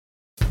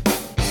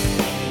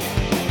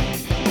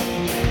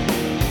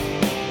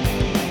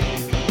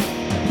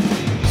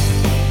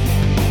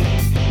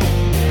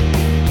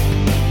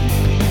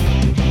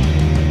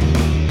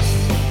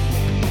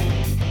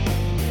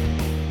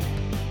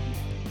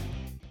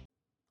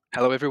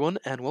Hello, everyone,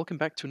 and welcome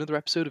back to another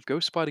episode of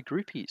Ghost Spider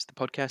Groupies, the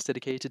podcast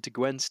dedicated to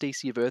Gwen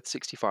Stacy of Earth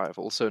 65,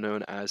 also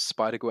known as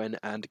Spider-Gwen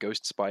and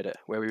Ghost Spider,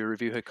 where we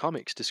review her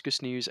comics,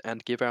 discuss news,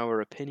 and give our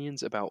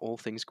opinions about all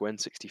things Gwen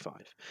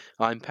 65.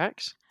 I'm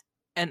Pax.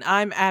 And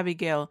I'm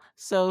Abigail.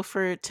 So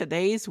for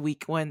today's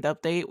weekend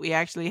update, we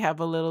actually have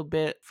a little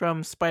bit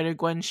from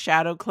Spider-Gwen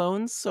Shadow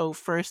Clones. So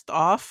first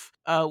off,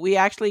 we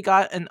actually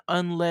got an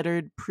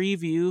unlettered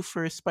preview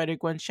for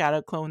Spider-Gwen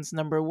Shadow Clones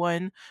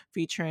 #1,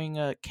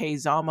 featuring Kei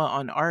Zama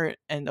on art.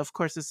 And of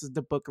course, this is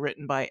the book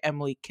written by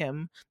Emily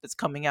Kim that's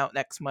coming out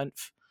next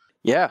month.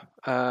 Yeah,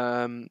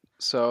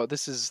 so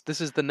this is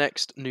the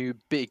next new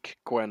big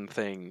Gwen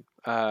thing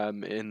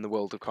in the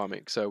world of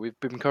comics. So we've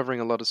been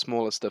covering a lot of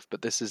smaller stuff,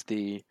 but this is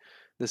the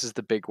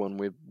big one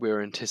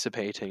we're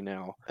anticipating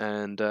now,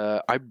 and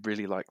I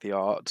really like the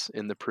art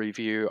in the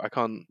preview. I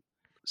can't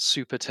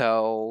super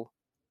tell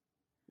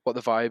what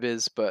the vibe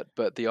is, but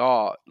the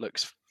art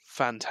looks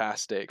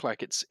fantastic.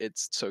 Like it's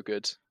so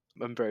good.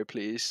 I'm very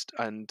pleased,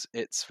 and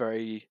it's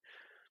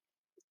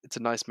a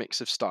nice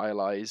mix of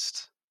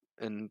stylized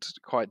and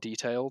quite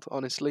detailed,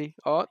 honestly,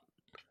 art.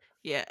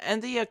 Yeah,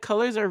 and the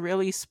colors are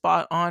really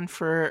spot on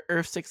for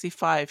Earth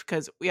 65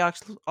 because we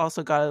actually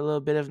also got a little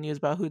bit of news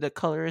about who the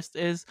colorist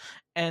is.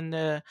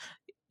 And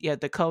yeah,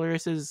 the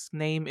colorist's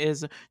name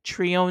is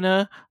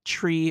Triona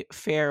Tree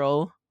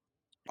Farrell.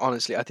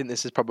 Honestly, I think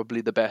this is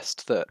probably the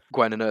best that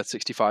Gwen and Earth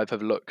 65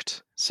 have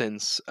looked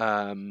since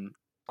Gwen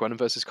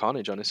versus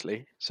Carnage,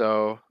 honestly.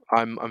 So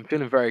I'm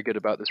feeling very good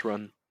about this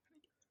run.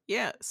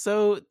 Yeah,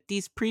 so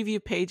these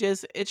preview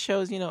pages, it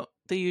shows,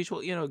 the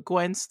usual,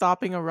 Gwen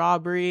stopping a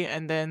robbery,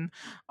 and then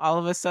all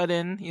of a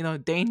sudden,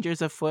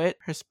 dangers afoot.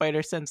 Her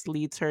spider sense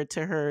leads her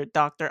to her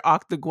Dr.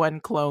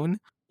 Octogwen clone.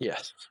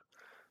 Yes.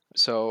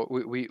 So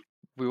we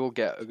will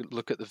get a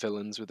look at the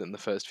villains within the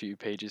first few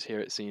pages here.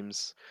 It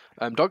seems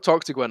Dr.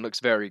 Octogwen looks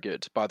very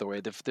good. By the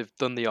way, they've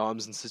done the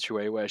arms in such a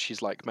way where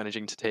she's like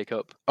managing to take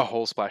up a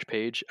whole splash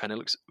page, and it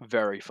looks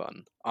very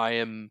fun.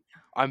 I'm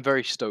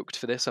very stoked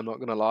for this. I'm not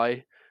gonna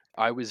lie.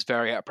 I was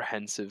very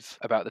apprehensive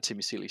about the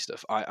Timmy Seeley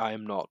stuff. I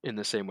am not in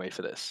the same way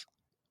for this.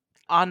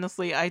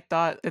 Honestly, I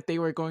thought that they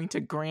were going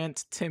to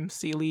grant Tim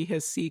Seeley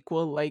his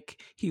sequel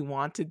like he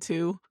wanted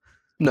to.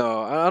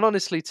 No, and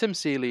honestly, Tim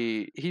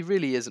Seeley, he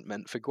really isn't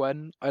meant for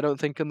Gwen, I don't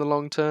think, in the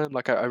long term.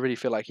 Like, I really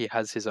feel like he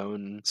has his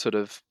own sort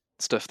of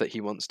stuff that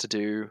he wants to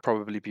do,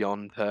 probably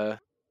beyond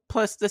her.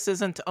 Plus, this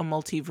isn't a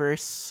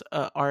multiverse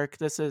arc.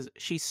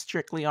 She's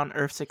strictly on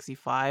Earth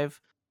 65.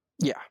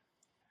 Yeah,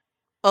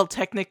 Well,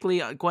 technically,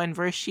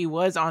 Gwenverse, she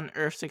was on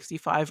Earth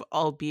 65,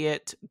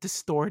 albeit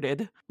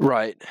distorted.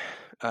 right.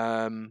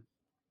 Um,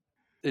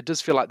 it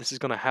does feel like this is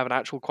going to have an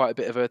actual quite a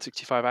bit of Earth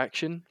 65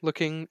 action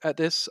looking at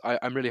this.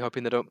 I'm really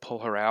hoping they don't pull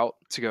her out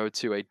to go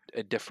to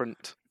a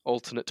different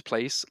alternate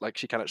place. Like,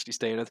 she can actually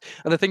stay in Earth.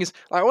 And the thing is,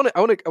 I want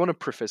to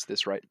preface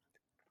this, right?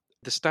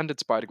 The standard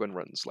Spider-Gwen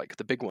runs, like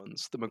the big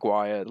ones, the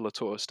Maguire, the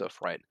Latour stuff,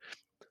 right?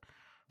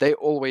 They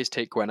always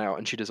take Gwen out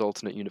and she does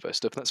alternate universe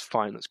stuff. That's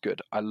fine, that's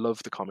good. I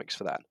love the comics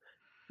for that.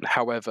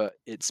 However,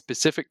 it's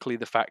specifically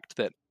the fact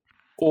that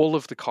all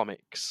of the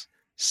comics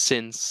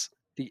since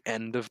the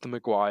end of the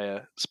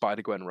Maguire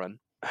Spider-Gwen run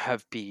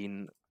have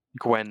been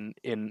Gwen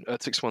in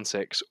Earth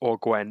 616 or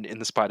Gwen in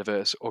the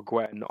Spider-Verse or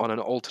Gwen on an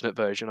alternate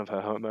version of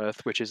her home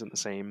Earth, which isn't the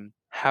same,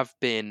 have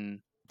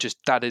been just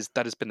that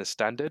has been the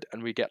standard,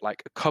 and we get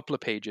like a couple of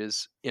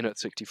pages in Earth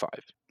 65,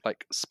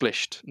 like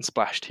splished and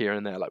splashed here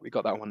and there. Like we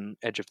got that one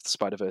Edge of the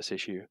Spider-Verse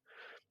issue.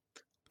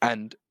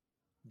 And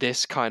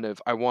this kind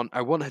of I want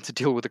her to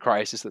deal with the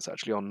crisis that's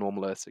actually on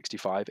normal Earth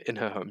 65 in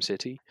her home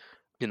city.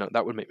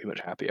 That would make me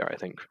much happier, I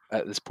think,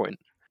 at this point.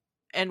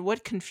 And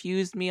what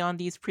confused me on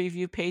these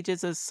preview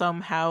pages is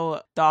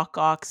somehow Doc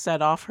Ock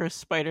set off her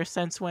spider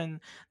sense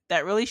when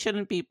that really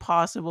shouldn't be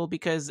possible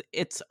because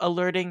it's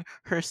alerting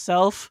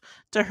herself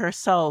to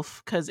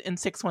herself. Because in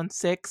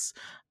 616,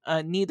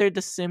 neither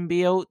the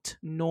symbiote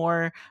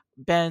nor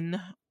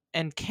Ben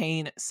and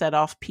Kane set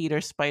off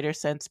Peter's spider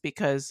sense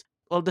because,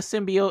 well, the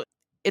symbiote,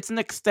 it's an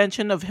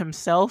extension of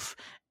himself,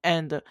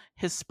 and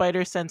his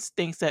spider sense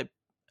thinks that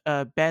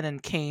Ben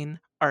and Kane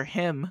are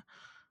him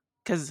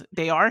because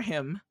they are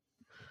him.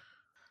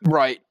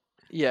 Right.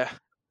 Yeah.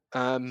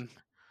 Um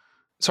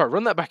sorry,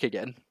 run that back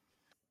again.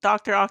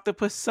 Dr.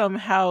 Octopus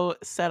somehow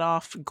set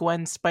off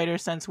Gwen's spider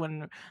sense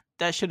when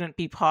that shouldn't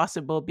be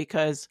possible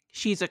because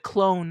she's a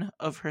clone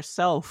of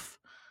herself.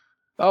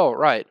 Oh,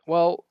 right.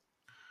 Well,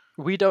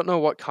 we don't know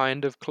what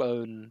kind of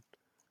clone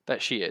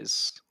that she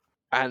is.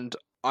 And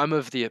I'm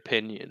of the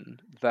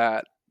opinion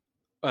that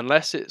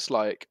unless it's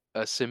like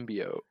a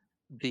symbiote,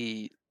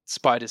 the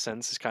spider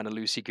sense is kind of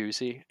loosey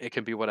goosey. It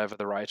can be whatever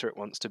the writer it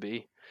wants to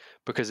be,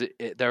 because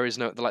there is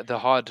no like the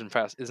hard and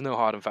fast. There's no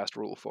hard and fast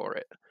rule for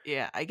it.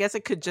 Yeah, I guess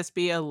it could just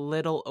be a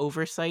little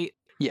oversight.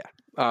 Yeah,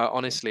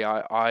 honestly,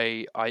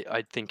 I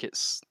think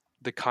it's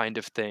the kind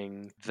of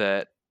thing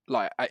that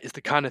it's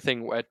the kind of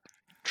thing where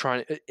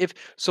trying if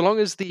so long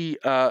as the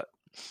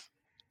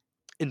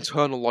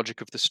internal logic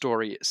of the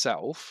story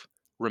itself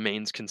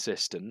remains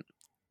consistent.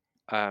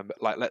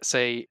 Like let's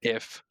say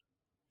if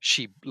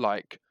she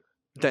like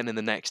then in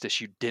the next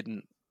issue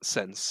didn't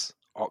sense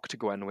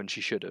Octogwen when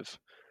she should have,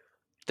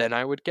 then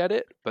I would get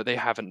it. But they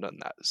haven't done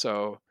that,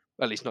 so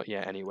at least not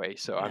yet anyway.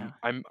 So Yeah.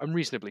 I'm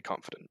reasonably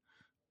confident.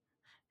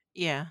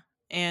 Yeah.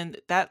 And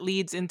that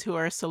leads into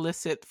our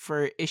solicit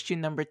for issue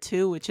number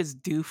 2, which is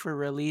due for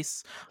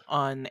release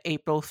on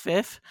April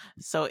 5th.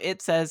 So it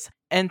says,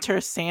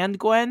 Enter Sand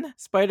Gwen.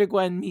 Spider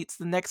Gwen meets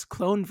the next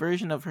clone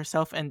version of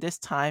herself, and this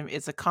time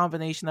it's a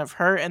combination of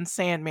her and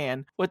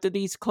Sandman. What do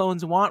these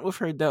clones want with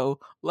her, though?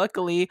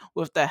 Luckily,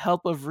 with the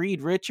help of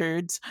Reed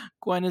Richards,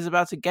 Gwen is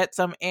about to get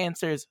some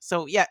answers.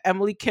 So yeah,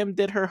 Emily Kim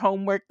did her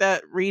homework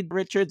that Reed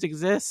Richards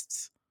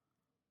exists.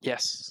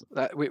 Yes,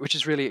 which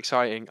is really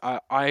exciting.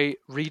 I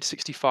Reed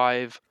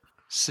 65,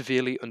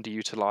 severely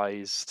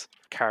underutilized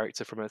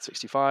character from Earth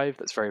 65.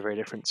 That's very, very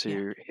different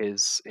to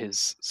his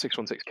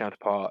 616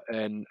 counterpart.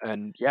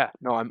 And yeah,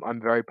 no,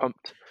 I'm very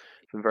pumped.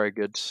 It's been very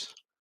good.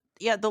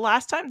 Yeah, the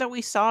last time that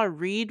we saw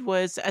Reed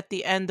was at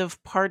the end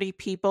of Party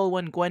People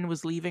when Gwen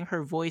was leaving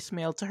her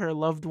voicemail to her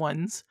loved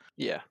ones.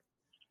 Yeah.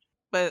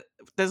 But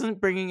doesn't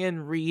bringing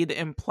in Reed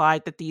imply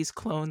that these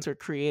clones are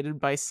created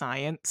by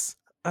science?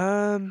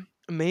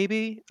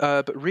 Maybe.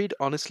 But Reed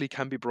honestly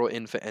can be brought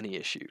in for any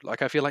issue.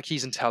 Like, I feel like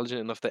he's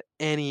intelligent enough that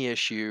any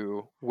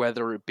issue,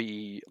 whether it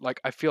be like,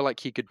 I feel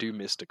like he could do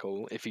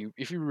mystical if you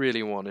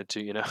really wanted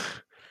to, you know.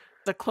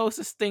 The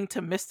closest thing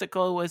to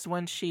mystical was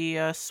when she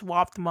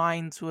swapped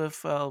minds with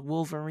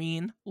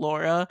Wolverine,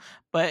 Laura.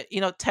 But,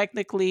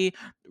 technically,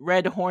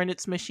 Red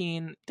Hornet's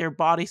machine, their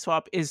body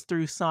swap is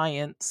through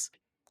science.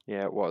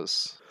 Yeah, it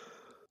was.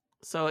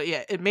 So,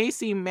 yeah, it may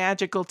seem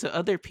magical to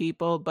other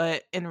people,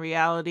 but in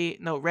reality,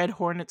 no, Red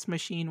Hornet's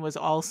machine was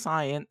all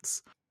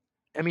science.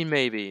 I mean,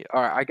 maybe.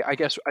 All right, I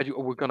guess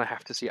we're gonna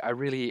have to see.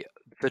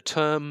 The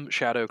term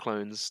shadow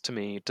clones to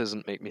me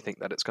doesn't make me think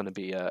that it's going to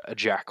be a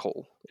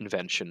Jackal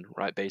invention,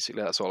 right?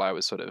 Basically, that's all I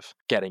was sort of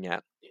getting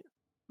at.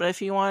 But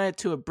if you wanted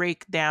to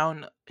break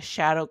down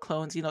shadow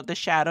clones, the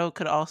shadow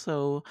could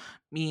also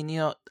mean,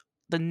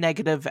 the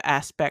negative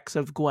aspects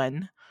of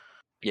Gwen.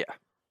 Yeah.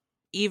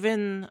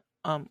 Even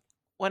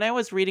when I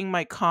was reading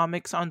my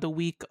comics on the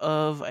week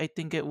of, I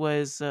think it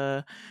was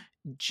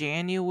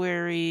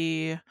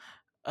January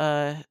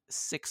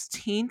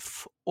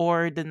 16th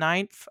or the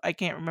 9th, I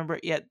can't remember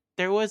it yet,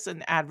 there was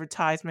an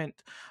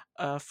advertisement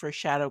for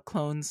shadow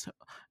clones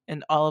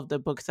in all of the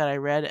books that I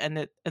read, and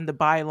the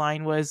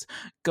byline was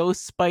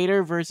Ghost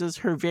Spider versus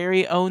her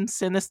very own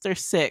Sinister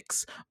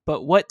Six,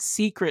 but what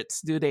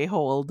secrets do they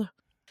hold?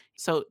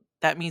 So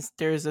that means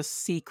there's a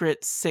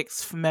secret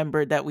sixth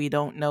member that we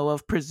don't know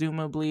of,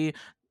 presumably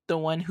the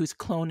one who's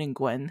cloning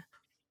Gwen.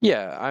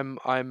 Yeah,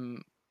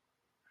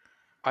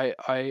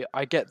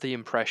 I get the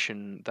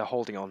impression they're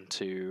holding on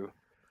to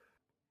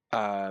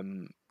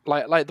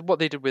like what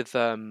they did with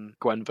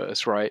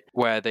Gwenverse, right?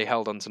 Where they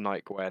held on to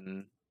Night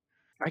Gwen.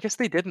 I guess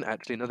they didn't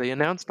actually. No, they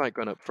announced Night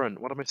Gwen up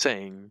front. What am I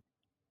saying?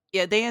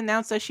 Yeah, they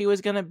announced that she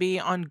was going to be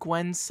on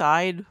Gwen's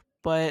side,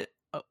 but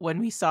when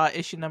we saw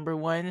issue number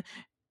 1,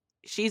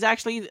 she's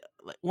actually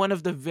one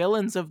of the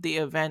villains of the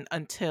event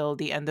until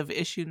the end of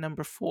issue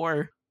number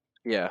 4.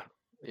 Yeah,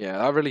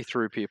 that really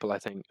threw people, I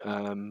think.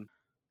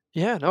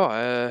 Yeah, no,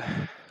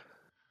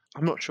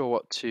 I'm not sure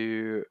what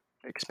to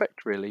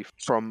expect really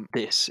from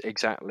this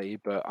exactly,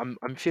 but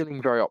I'm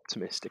feeling very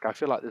optimistic. I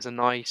feel like there's a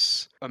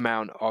nice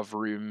amount of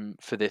room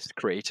for this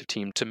creative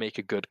team to make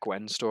a good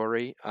Gwen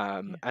story,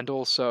 and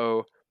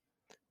also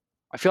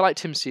I feel like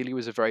Tim Seeley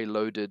was a very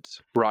loaded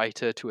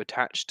writer to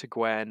attach to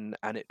Gwen,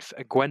 and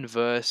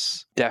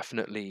Gwenverse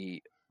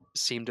definitely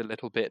seemed a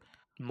little bit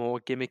more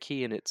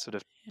gimmicky in its sort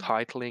of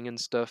titling and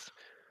stuff.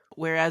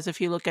 Whereas if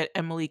you look at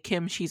Emily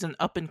Kim, she's an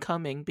up and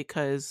coming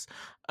because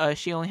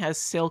she only has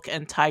Silk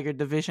and Tiger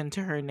Division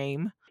to her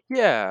name.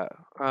 Yeah,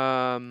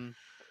 I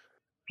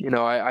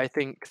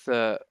think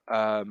that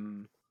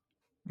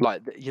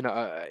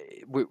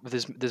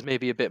there's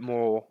maybe a bit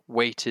more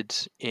weighted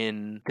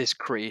in this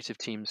creative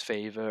team's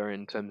favor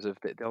in terms of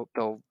that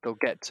they'll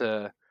get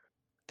to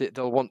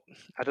they'll want.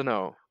 I don't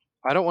know.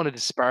 I don't want to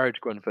disparage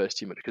Gwenverse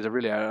too much because I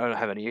don't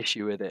have any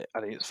issue with it.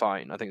 I think it's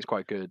fine. I think it's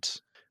quite good.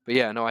 But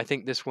yeah, no, I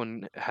think this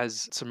one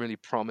has some really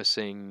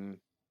promising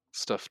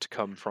stuff to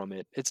come from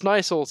it. It's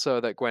nice also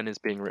that Gwen is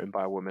being written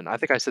by a woman. I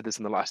think I said this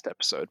in the last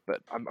episode,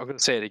 but I'm going to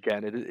say it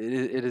again.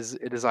 It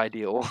is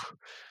ideal.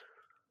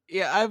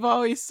 Yeah, I've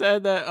always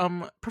said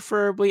that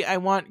preferably I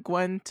want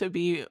Gwen to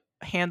be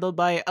handled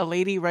by a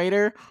lady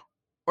writer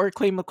or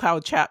Clay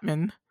McLeod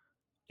Chapman.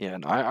 Yeah,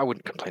 no, I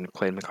wouldn't complain if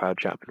Clay McLeod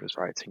Chapman was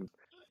writing.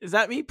 Is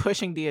that me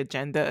pushing the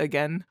agenda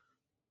again?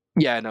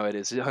 Yeah, no, it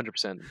is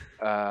 100%.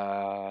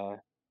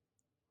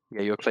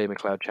 Yeah, your Clay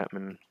McLeod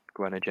Chapman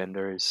Gwen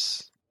agenda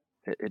is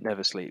it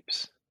never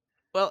sleeps.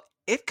 Well,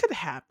 it could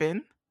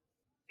happen.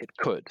 It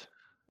could,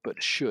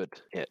 but should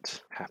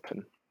it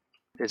happen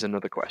is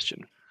another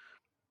question.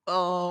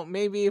 Oh,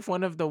 maybe if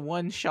one of the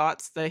one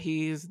shots that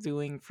he's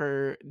doing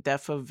for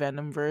Death of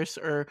Venomverse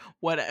or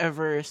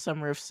whatever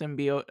Summer of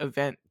Symbiote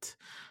event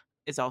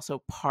is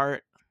also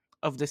part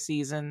of the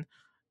season.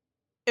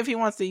 If he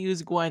wants to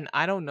use Gwen,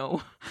 I don't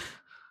know.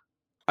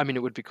 I mean,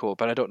 it would be cool,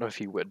 but I don't know if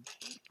he would.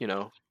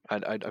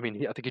 I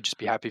mean, I think he'd just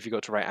be happy if he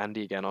got to write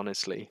Andy again.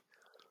 Honestly.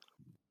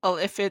 Well,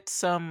 if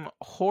it's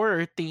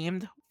horror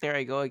themed, there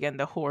I go again,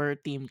 the horror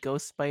themed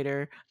Ghost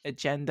Spider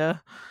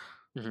agenda,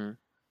 Hmm.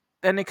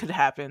 then it could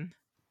happen.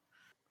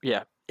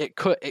 Yeah, it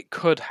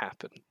could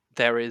happen.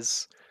 There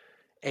is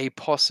a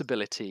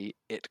possibility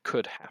it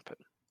could happen.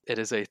 It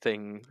is a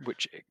thing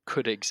which it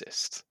could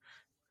exist.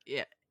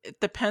 Yeah, it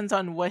depends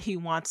on what he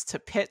wants to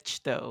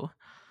pitch, though.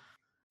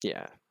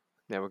 Yeah,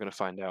 we're gonna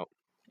find out.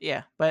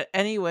 Yeah, but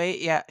anyway,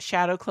 yeah,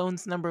 Shadow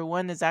Clones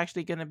 #1 is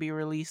actually going to be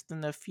released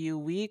in a few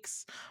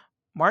weeks,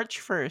 March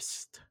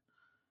 1st.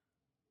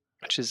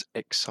 Which is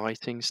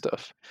exciting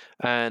stuff.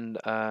 And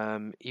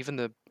even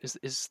the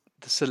is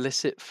the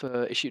solicit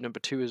for issue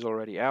 #2 is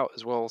already out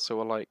as well. So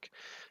we're like,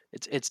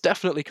 it's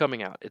definitely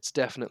coming out. It's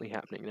definitely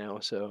happening now.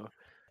 So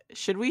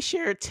Should we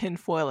share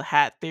tinfoil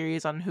hat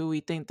theories on who we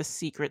think the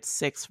secret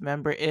sixth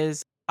member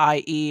is,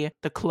 i.e.,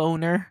 the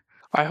cloner?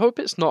 I hope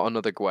it's not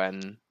another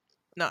Gwen.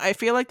 No, I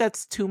feel like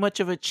that's too much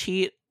of a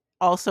cheat.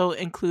 Also,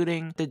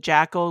 including the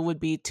Jackal would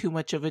be too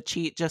much of a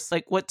cheat. Just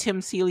like what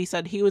Tim Seeley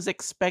said, he was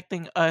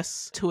expecting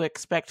us to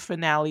expect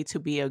Finale to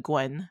be a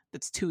Gwen.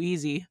 That's too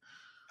easy.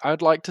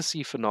 I'd like to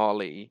see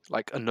finale,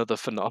 like another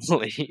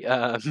finale.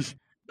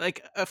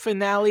 Like a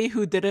Finale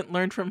who didn't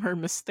learn from her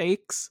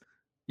mistakes.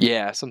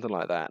 Yeah, something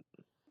like that.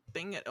 I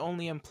think it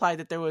only implied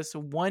that there was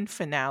one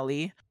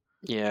Finale.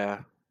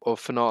 Yeah, or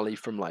finale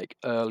from like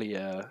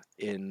earlier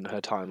in her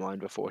timeline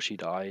before she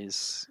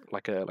dies,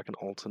 like an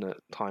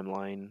alternate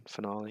timeline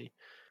finale.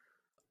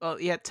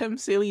 Well, yeah, Tim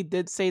Seeley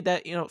did say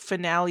that,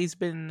 Finale's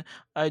been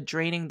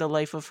draining the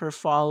life of her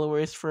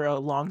followers for a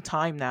long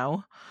time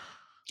now.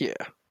 Yeah.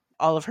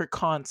 All of her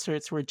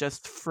concerts were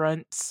just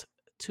fronts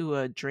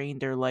to drain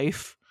their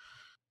life.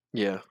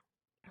 Yeah.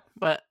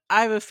 But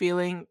I have a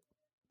feeling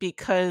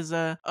because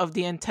of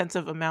the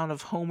intensive amount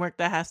of homework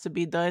that has to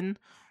be done,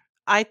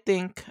 I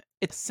think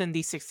it's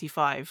Cindy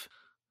 65.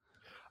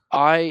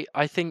 I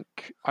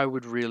think I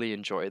would really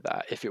enjoy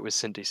that if it was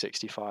Cindy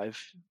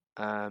 65.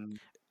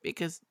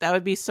 Because that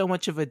would be so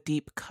much of a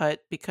deep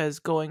cut, because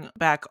going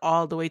back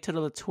all the way to the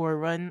Latour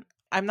run,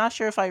 I'm not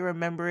sure if I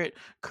remember it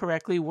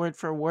correctly word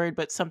for word,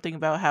 but something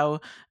about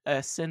how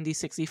Cindy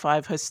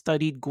 65 has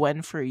studied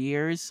Gwen for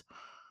years.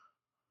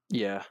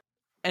 Yeah.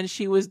 And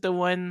she was the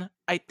one,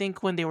 I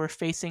think, when they were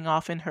facing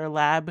off in her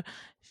lab,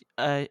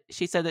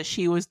 she said that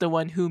she was the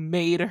one who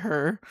made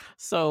her.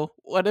 So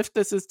what if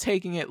this is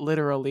taking it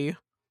literally?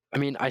 I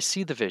mean, I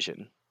see the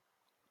vision.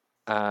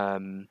 I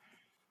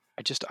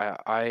just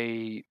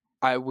I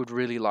would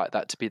really like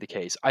that to be the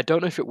case. I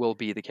don't know if it will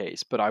be the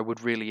case, but I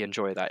would really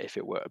enjoy that if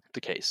it were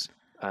the case.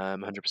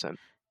 100%.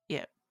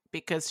 Yeah,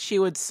 because she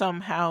would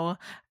somehow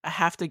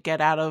have to get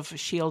out of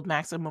Shield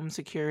maximum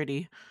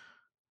security.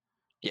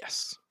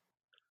 Yes.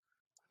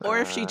 Or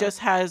if she just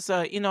has,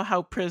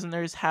 how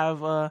prisoners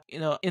have,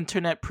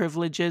 internet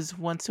privileges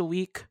once a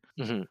week.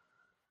 Mhm.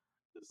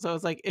 So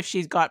it's like if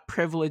she's got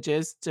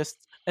privileges,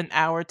 just an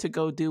hour to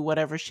go do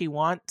whatever she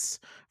wants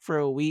for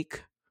a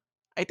week.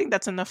 I think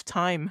that's enough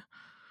time.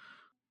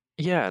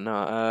 Yeah,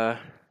 no,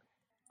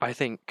 I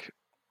think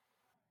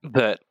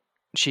that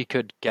she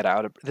could get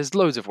out of. There's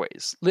loads of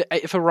ways.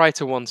 If a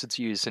writer wanted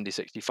to use Cindy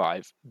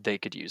 65, they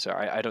could use her.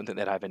 I don't think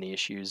they'd have any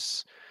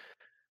issues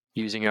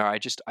using her.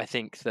 I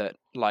think that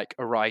like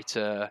a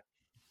writer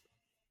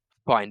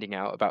finding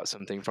out about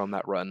something from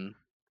that run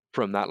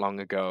from that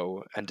long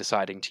ago and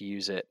deciding to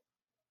use it,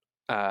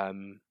 I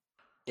mean,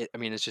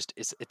 it's just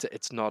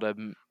it's not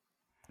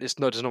it's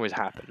not doesn't always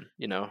happen,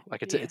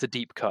 like Yeah. it's a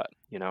deep cut,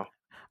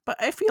 But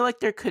I feel like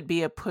there could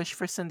be a push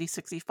for Cindy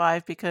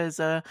 65 because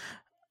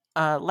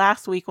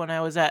last week when I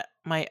was at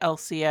my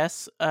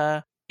LCS,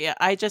 yeah,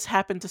 I just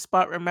happened to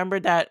spot, remember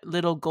that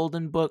little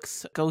Golden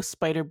Books Ghost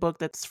Spider book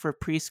that's for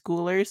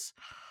preschoolers?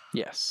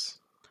 Yes.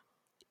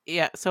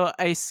 Yeah, so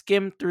I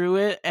skimmed through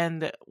it,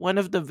 and one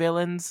of the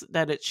villains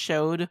that it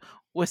showed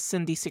was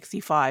Cindy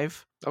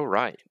 65. Oh,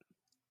 right.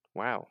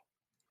 Wow.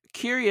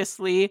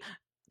 Curiously,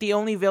 the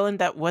only villain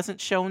that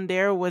wasn't shown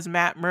there was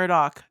Matt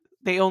Murdock.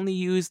 They only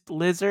used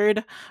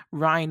Lizard,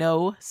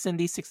 Rhino,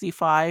 Cindy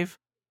 65,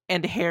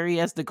 and Harry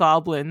as the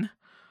Goblin.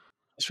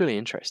 It's really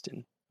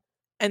interesting.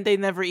 And they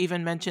never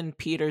even mentioned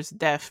Peter's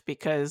death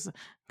because,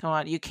 come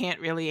on, you can't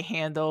really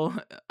handle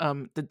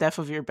the death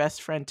of your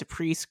best friend to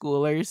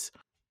preschoolers.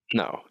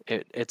 No,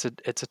 it's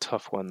a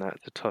tough one.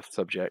 That's a tough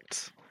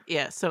subject.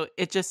 Yeah, so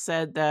it just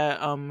said that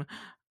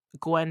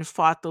Gwen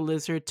fought the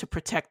lizard to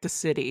protect the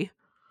city.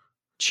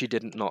 She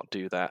didn't not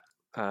do that.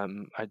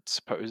 I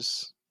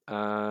suppose.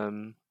 Yeah.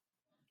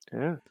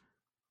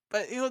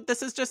 But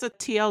this is just a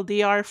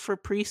TLDR for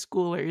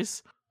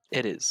preschoolers.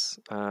 It is.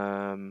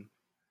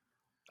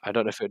 I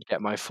don't know if it would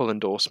get my full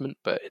endorsement,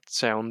 but it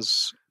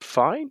sounds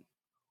fine.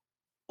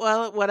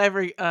 Well,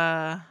 whatever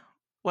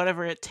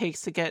it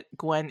takes to get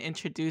Gwen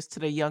introduced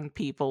to the young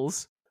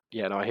peoples.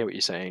 Yeah, no, I hear what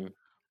you're saying.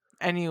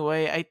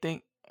 Anyway, I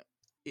think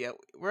yeah,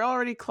 we're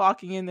already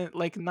clocking in at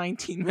like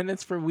 19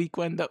 minutes for week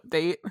one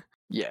update.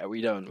 Yeah,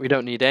 we don't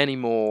need any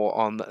more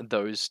on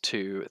those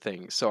two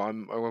things. So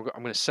I'm going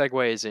to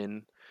segue us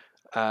in.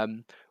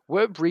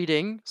 we're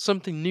reading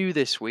something new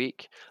this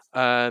week.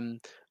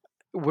 Um,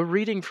 we're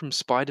reading from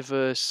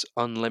Spider-Verse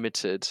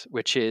Unlimited,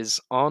 which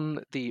is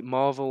on the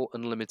Marvel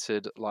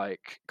Unlimited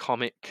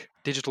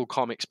digital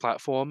comics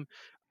platform.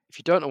 If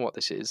you don't know what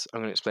this is, I'm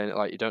going to explain it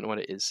like you don't know what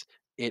it is.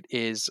 It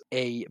is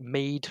a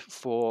made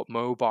for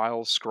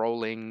mobile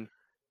scrolling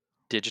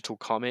digital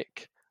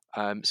comic.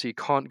 So you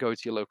can't go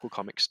to your local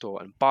comic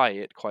store and buy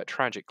it, quite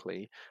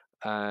tragically.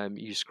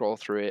 You scroll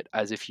through it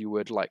as if you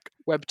would like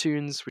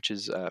Webtoons, which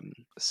is a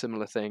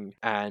similar thing,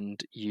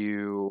 and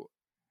you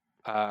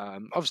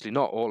obviously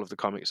not all of the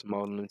comics of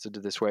Marvel Unlimited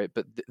are this way,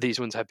 but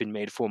these ones have been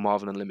made for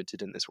Marvel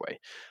Unlimited in this way.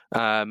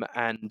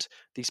 And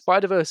the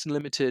Spider-Verse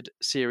Unlimited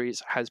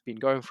series has been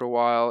going for a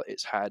while.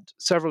 It's had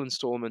several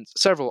installments,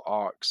 several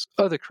arcs,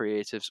 other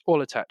creatives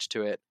all attached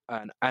to it,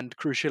 and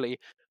crucially,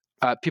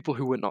 people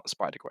who were not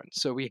Spider-Gwen.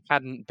 So we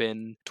hadn't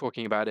been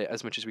talking about it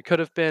as much as we could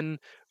have been.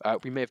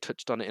 We may have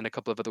touched on it in a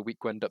couple of other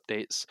Week-Gwen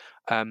updates.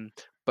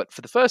 But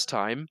for the first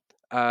time,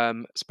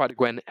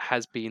 Spider-Gwen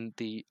has been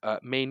the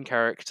main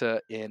character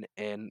in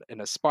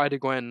a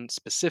Spider-Gwen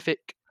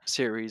specific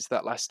series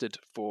that lasted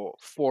for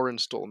 4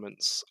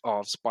 installments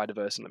of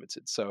Spider-Verse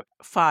Unlimited. So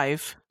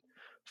 5.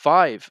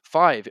 five.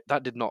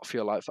 That did not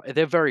feel like five.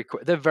 They're very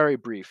quick. They're very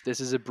brief. This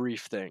is a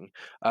brief thing.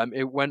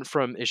 It went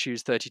from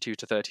issues 32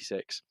 to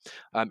 36.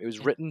 It was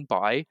Yeah. written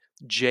by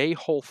Jay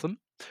Holtham,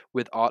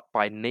 with art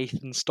by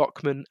Nathan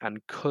Stockman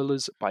and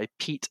colors by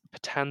Pete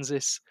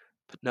Patanzis.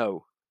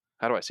 No,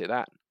 how do I say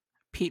that?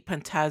 Pete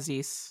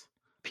Pantazis.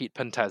 Pete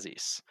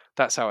Pantazis.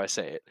 That's how I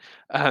say it.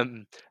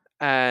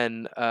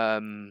 And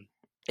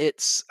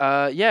it's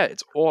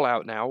it's all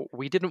out now.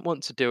 We didn't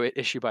want to do it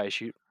issue by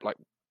issue, like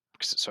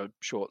because it's so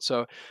short.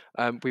 So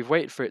we've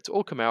waited for it to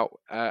all come out,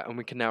 and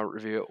we can now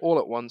review it all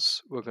at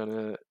once. We're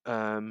gonna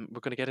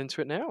get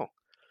into it now.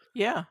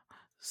 Yeah.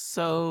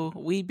 So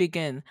we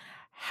begin.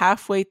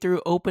 Halfway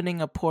through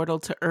opening a portal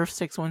to Earth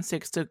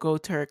 616 to go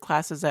to her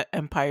classes at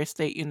Empire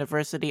State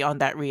University on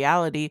that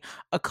reality,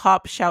 a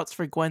cop shouts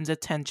for Gwen's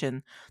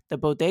attention. The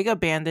Bodega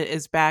Bandit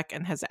is back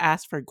and has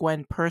asked for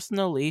Gwen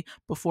personally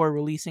before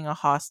releasing a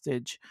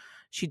hostage.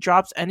 She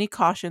drops any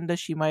caution that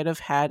she might have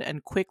had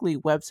and quickly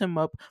webs him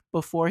up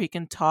before he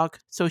can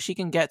talk so she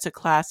can get to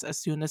class as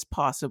soon as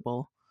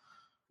possible.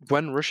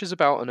 Gwen rushes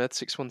about on Earth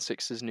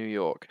 616's New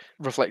York,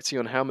 reflecting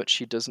on how much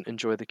she doesn't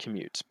enjoy the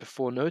commute,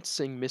 before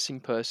noticing missing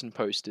person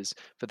posters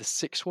for the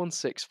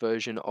 616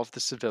 version of the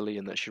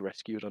civilian that she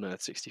rescued on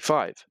Earth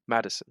 65,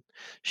 Madison.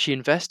 She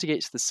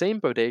investigates the same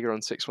bodega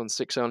on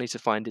 616 only to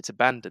find it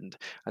abandoned,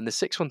 and the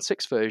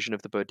 616 version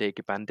of the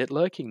Bodega Bandit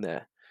lurking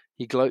there.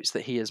 He gloats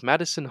that he has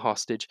Madison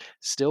hostage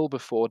still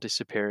before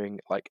disappearing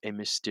like a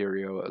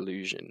Mysterio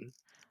illusion.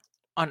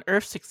 On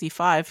Earth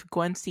 65,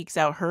 Gwen seeks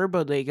out her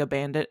Bodega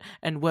Bandit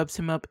and webs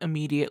him up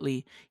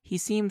immediately. He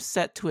seems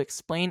set to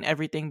explain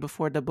everything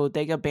before the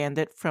Bodega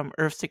Bandit from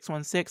Earth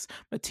 616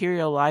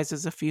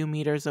 materializes a few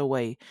meters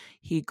away.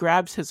 He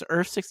grabs his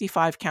Earth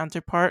 65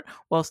 counterpart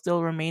while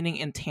still remaining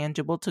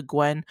intangible to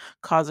Gwen,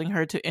 causing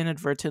her to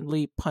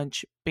inadvertently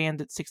punch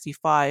Bandit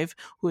 65,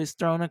 who is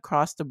thrown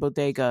across the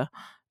bodega.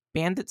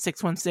 Bandit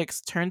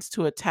 616 turns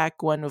to attack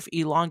Gwen with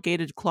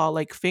elongated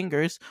claw-like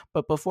fingers,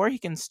 but before he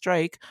can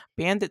strike,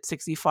 Bandit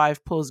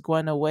 65 pulls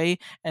Gwen away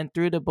and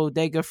through the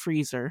bodega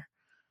freezer.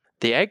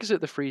 They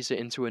exit the freezer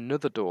into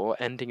another door,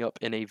 ending up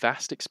in a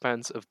vast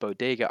expanse of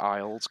bodega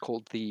aisles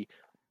called the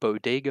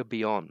Bodega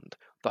Beyond,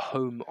 the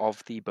home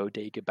of the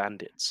Bodega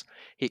Bandits.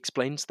 He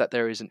explains that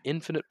there is an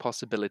infinite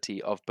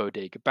possibility of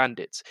Bodega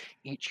Bandits,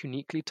 each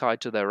uniquely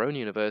tied to their own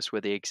universe where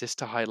they exist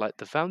to highlight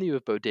the value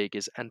of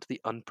bodegas and the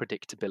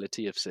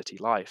unpredictability of city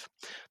life.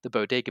 The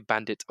Bodega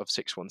Bandit of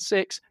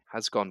 616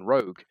 has gone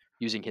rogue,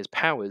 using his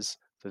powers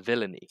for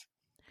villainy.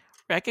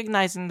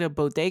 Recognizing the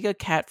Bodega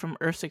Cat from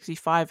Earth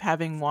 65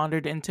 having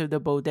wandered into the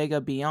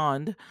Bodega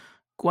Beyond,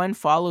 Gwen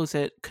follows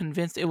it,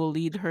 convinced it will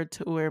lead her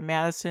to where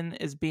Madison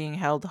is being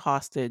held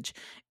hostage.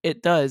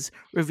 It does,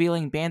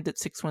 revealing Bandit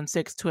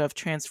 616 to have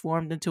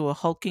transformed into a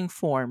hulking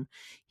form.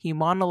 He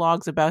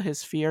monologues about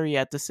his fury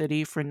at the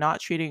city for not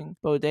treating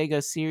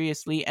Bodega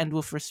seriously and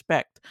with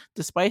respect,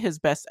 despite his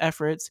best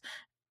efforts,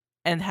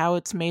 and how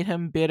it's made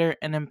him bitter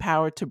and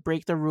empowered to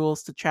break the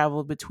rules to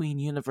travel between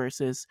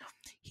universes.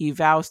 He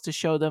vows to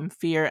show them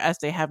fear as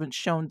they haven't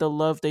shown the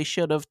love they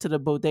should have to the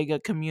Bodega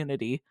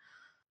community.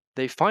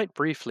 They fight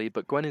briefly,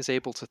 but Gwen is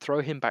able to throw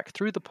him back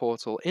through the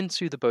portal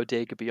into the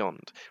Bodega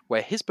Beyond,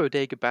 where his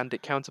Bodega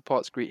Bandit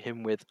counterparts greet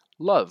him with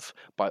love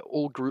by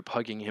all group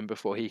hugging him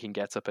before he can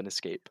get up and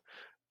escape.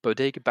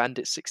 Bodega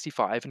Bandit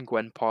 65 and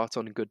Gwen part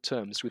on good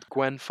terms, with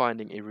Gwen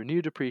finding a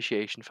renewed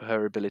appreciation for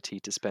her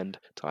ability to spend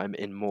time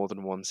in more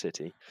than one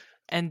city.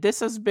 And this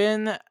has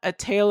been a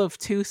tale of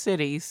two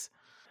cities.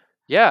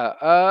 Yeah,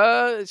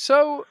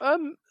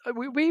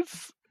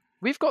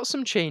 we've got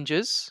some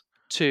changes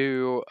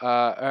to,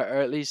 or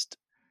at least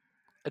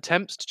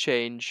attempts to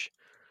change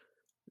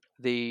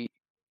the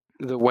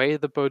way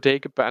the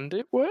Bodega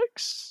Bandit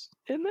works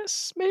in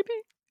this, maybe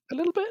a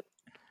little bit.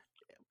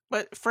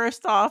 But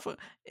first off,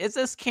 is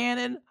this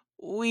canon?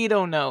 We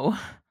don't know.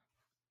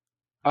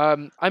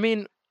 I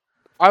mean,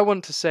 I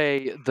want to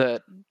say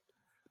that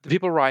the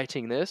people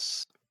writing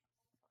this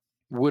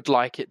would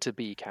like it to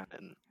be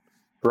canon,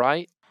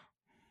 right?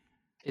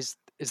 Is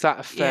that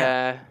a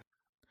Yeah, fair?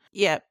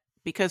 yeah,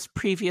 because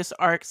previous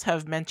arcs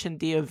have mentioned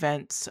the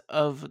events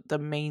of the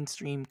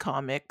mainstream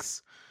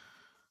comics.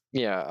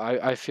 Yeah,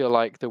 I feel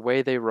like the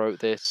way they wrote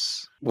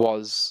this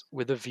was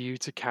with a view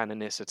to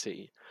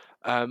canonicity.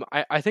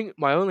 I think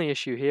my only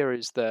issue here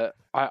is that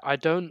I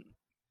don't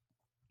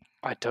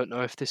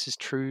know if this is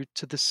true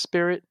to the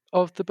spirit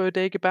of the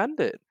Bodega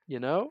Bandit, you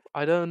know?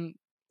 I don't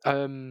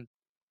um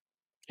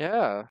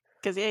yeah.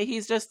 Because yeah,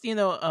 he's just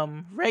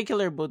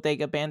regular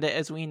Bodega Bandit,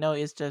 as we know,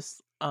 is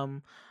just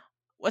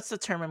what's the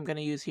term I'm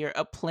gonna use here?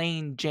 A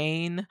plain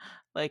Jane.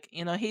 Like,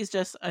 he's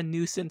just a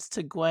nuisance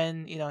to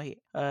Gwen.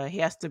 He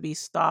has to be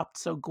stopped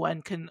so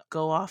Gwen can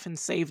go off and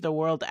save the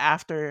world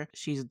after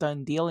she's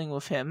done dealing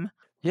with him.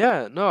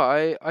 Yeah, no,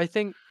 I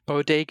think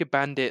Bodega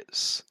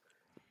Bandit's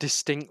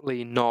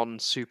distinctly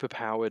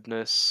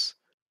non-superpoweredness,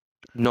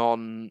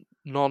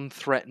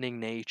 non-threatening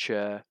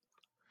nature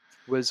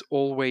was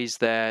always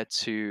there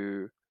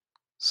to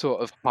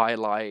sort of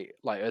highlight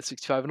like Earth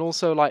 65, and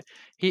also like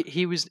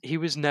he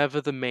was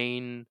never the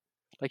main.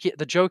 Like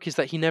the joke is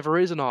that he never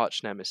is an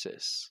arch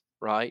nemesis,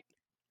 right?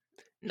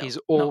 No, He's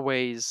no.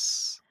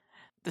 always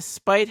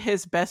Despite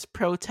his best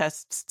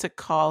protests to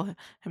call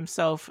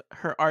himself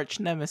her arch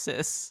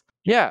nemesis.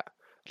 yeah,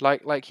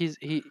 like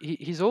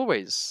he's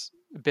always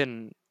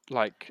been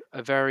like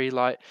a very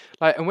like,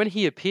 and when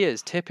he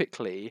appears,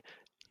 typically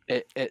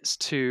it's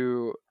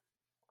to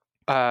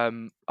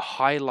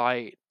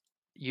highlight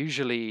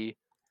usually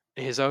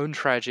his own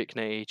tragic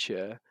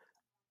nature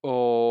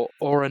or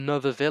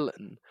another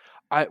villain.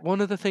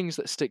 One of the things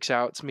that sticks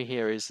out to me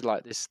here is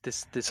like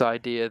this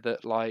idea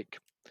that like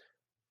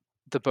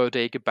the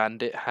Bodega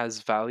Bandit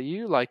has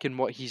value, like in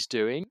what he's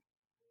doing,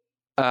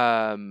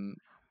 um,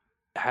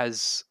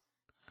 has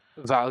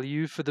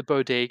value for the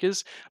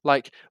bodegas.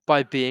 Like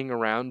by being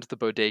around the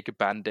Bodega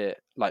Bandit,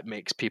 like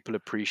makes people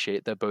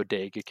appreciate their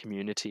bodega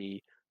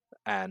community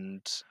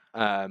and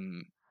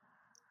um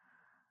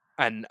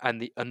and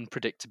the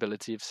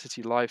unpredictability of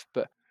city life.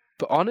 But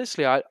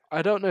honestly, I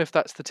don't know if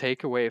that's the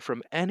takeaway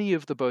from any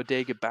of the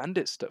Bodega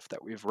Bandit stuff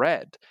that we've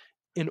read.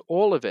 In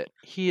all of it,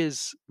 he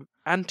is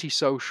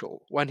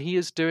antisocial. When he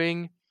is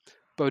doing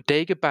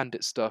Bodega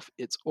Bandit stuff,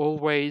 it's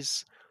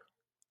always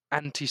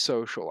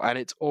antisocial, and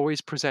it's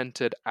always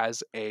presented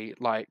as a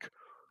like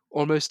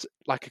almost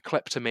like a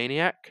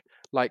kleptomaniac.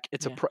 Like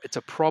Yeah. it's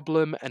a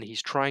problem, and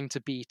he's trying to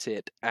beat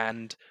it,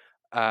 and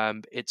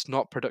it's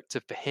not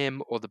productive for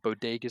him or the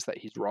bodegas that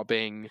he's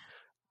robbing.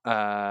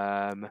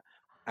 um,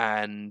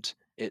 and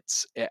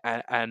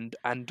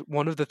and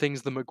one of the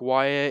things the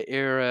Maguire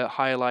era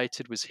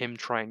highlighted was him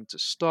trying to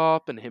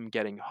stop and him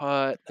getting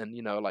hurt, and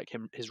like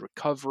his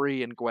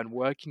recovery and Gwen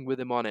working with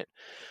him on it.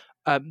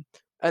 Um,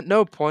 at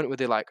no point were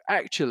they like,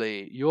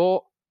 actually,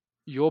 your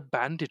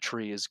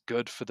banditry is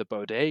good for the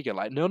bodega.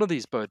 Like none of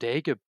these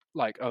bodega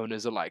like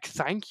owners are like,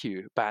 thank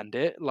you,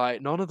 bandit.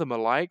 Like none of them are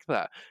like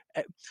that.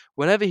 Eh,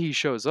 Whenever he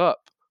shows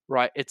up,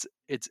 right, it's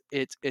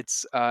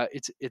like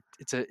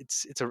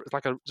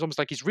it's almost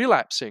like he's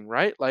relapsing,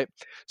 right? Like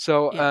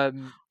so, Yeah.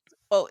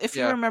 Well, if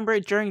you yeah. remember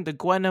during the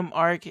Gwenom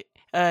arc,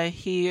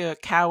 he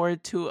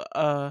cowered to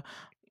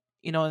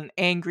an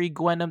angry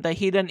Gwenom that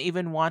he didn't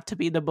even want to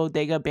be the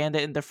Bodega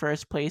Bandit in the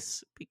first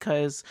place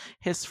because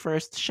his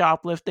first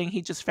shoplifting,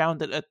 he just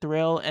found it a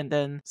thrill, and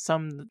then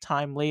some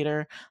time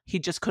later, he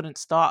just couldn't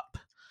stop.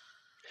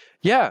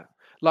 Yeah,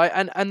 like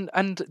and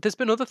there's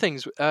been other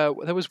things. There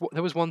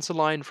was once a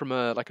line from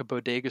a like a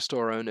bodega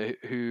store owner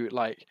who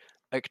like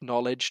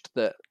acknowledged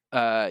that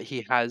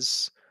he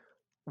has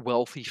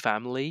wealthy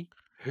family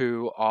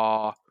who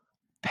are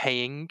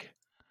paying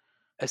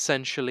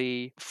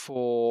essentially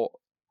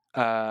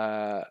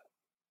uh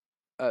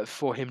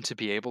for him to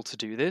be able to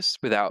do this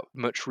without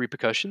much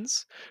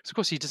repercussions. So of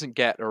course he doesn't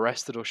get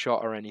arrested or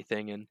shot or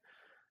anything, and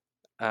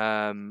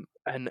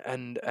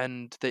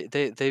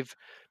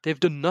they've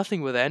done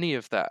nothing with any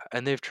of that,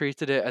 and they've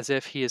treated it as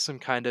if he is some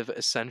kind of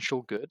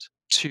essential good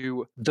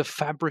to the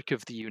fabric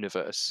of the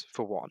universe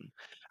for one.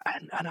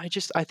 And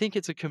I think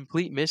it's a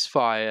complete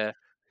misfire,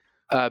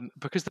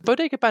 because the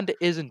Bodega Bandit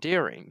is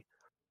endearing,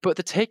 but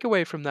the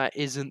takeaway from that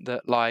isn't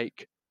that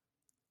like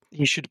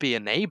he should be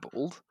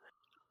enabled.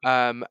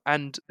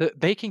 And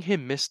making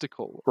him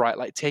mystical, right?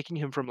 Like taking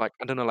him from like,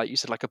 I don't know, like you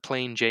said, like a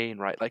plain Jane,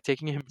 right? Like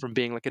taking him from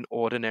being like an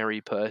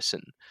ordinary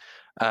person,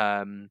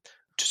 to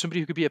somebody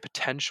who could be a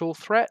potential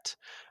threat.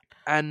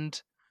 And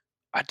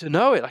I don't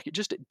know,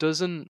 it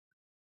doesn't.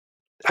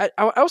 I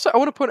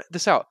want to point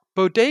this out.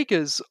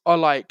 Bodegas are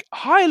like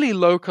highly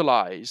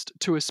localized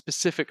to a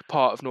specific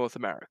part of North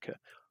America.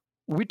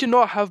 We do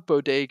not have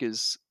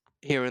bodegas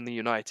here in the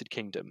United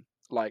Kingdom.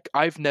 Like,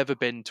 I've never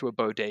been to a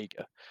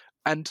bodega.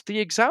 And the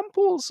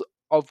examples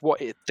of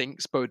what it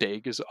thinks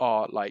bodegas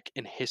are like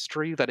in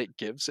history that it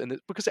gives, and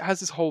because it has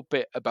this whole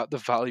bit about the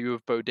value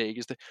of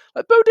bodegas,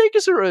 like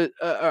bodegas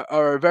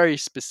are a very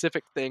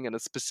specific thing in a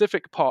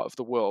specific part of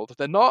the world.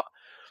 They're not.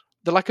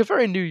 They're like a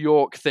very New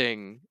York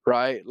thing,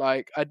 right?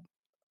 Like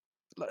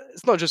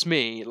it's not just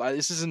me. Like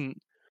this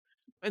isn't.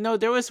 No,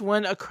 there was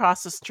one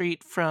across the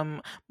street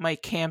from my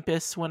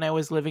campus when I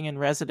was living in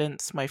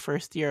residence my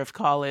first year of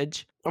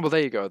college. Oh, well,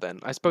 there you go then.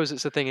 I suppose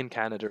it's a thing in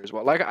Canada as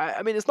well. Like,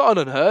 I mean, it's not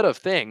an unheard of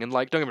thing. And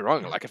like, don't get me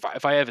wrong. Like,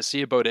 if I ever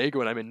see a bodega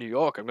when I'm in New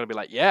York, I'm gonna be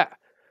like, yeah,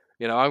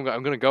 I'm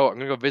gonna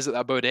go visit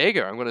that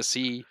bodega. I'm gonna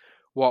see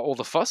what all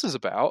the fuss is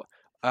about.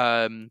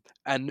 And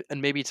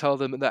maybe tell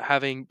them that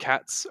having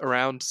cats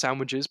around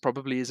sandwiches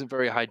probably isn't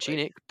very Wait,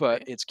 hygienic,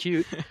 but wait, it's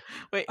cute.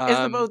 wait. Is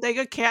the Um,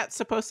 Bodega Cat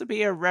supposed to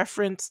be a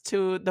reference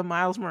to the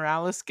Miles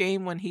Morales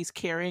game when he's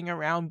carrying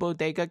around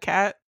Bodega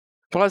Cat?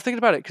 Well, I was thinking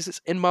about it because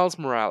it's in Miles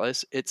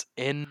Morales. It's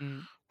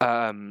in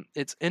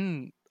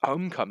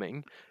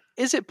Homecoming.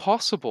 Is it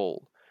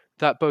possible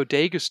that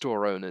bodega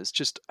store owners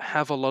just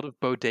have a lot of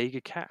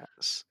bodega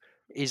cats?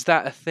 Is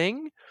that a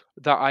thing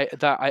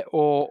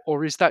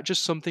or is that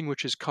just something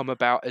which has come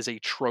about as a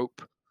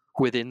trope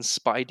within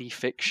Spidey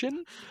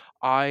fiction?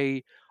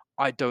 I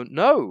I don't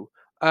know.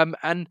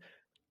 And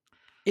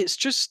it's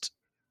just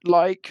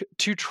like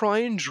to try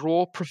and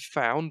draw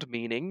profound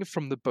meaning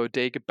from the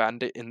Bodega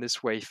Bandit in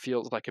this way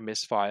feels like a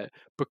misfire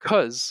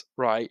because,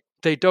 right,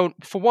 they don't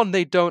for one,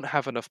 they don't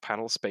have enough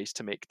panel space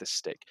to make this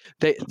stick.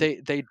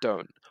 They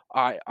don't.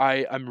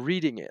 I'm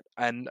reading it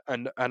and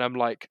I'm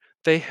like,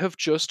 they have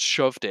just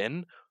shoved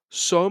in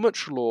so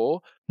much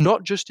lore,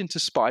 not just into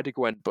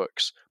Spider-Gwen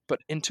books, but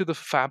into the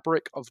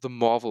fabric of the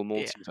Marvel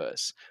Yeah.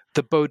 multiverse.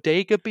 The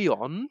Bodega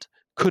Beyond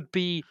could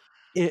be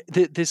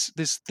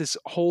this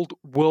whole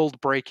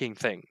world breaking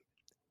thing,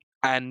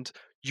 and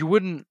you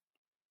wouldn't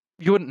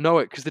know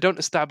it because they don't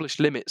establish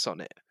limits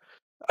on it.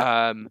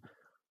 Um,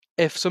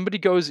 if somebody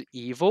goes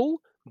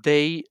evil,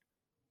 they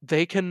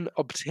can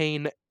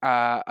obtain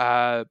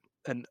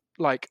an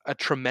like a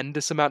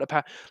tremendous amount of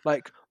power.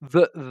 Like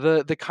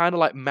the kind of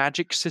like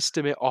magic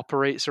system it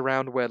operates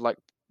around, where like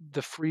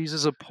the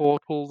freezers are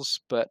portals,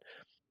 but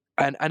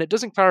and it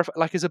doesn't clarify,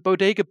 like, is a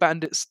bodega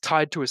bandit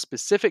tied to a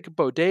specific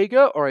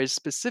bodega or a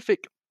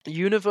specific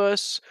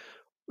universe?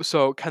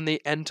 So can they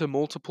enter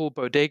multiple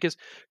bodegas?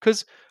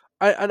 Because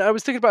I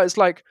was thinking about it, it's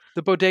like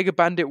the Bodega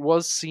Bandit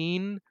was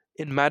seen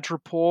in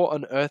Madripoor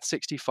on Earth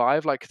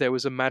 65. Like there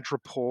was a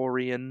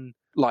Madripoorian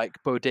like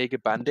Bodega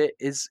Bandit.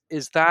 Is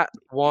that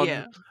one?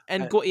 Yeah.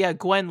 And Uh, Yeah,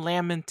 Gwen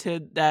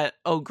lamented that,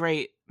 oh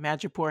great,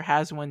 Madripoor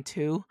has one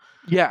too.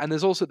 yeah, and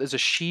there's a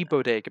she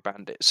Bodega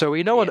Bandit. So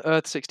we know on Yeah.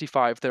 Earth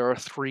 65 there are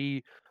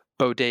three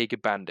Bodega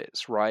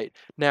Bandits, right?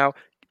 Now,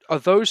 are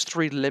those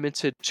three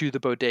limited to the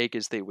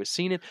bodegas they were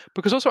seen in?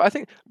 Because also, I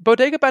think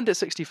Bodega Bandit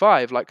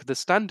 65, like the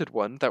standard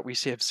one that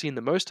have seen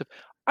the most of,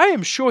 I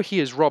am sure he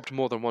has robbed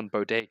more than one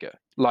bodega.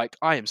 Like,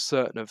 I am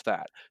certain of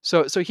that.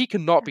 So he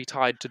cannot be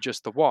tied to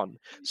just the one.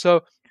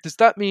 So does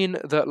that mean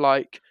that,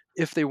 like,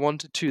 if they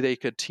wanted to, they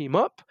could team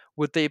up?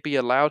 Would they be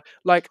allowed?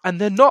 Like, and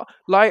they're not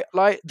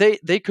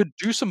they could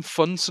do some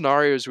fun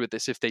scenarios with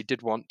this if they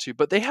did want to,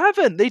 but they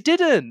haven't. They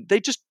didn't. They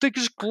just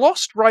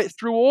glossed right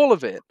through all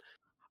of it.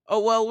 Oh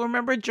well,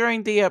 remember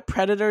during the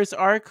Predators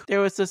arc, there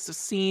was this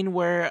scene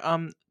where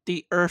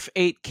the Earth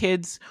 8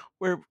 kids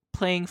were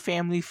playing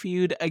Family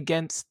Feud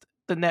against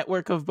the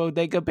network of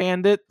Bodega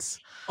Bandits.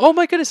 Oh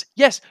my goodness!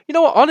 Yes, you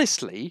know what?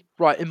 Honestly,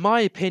 right, in my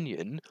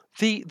opinion,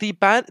 the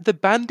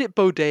bandit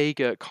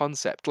bodega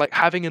concept, like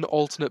having an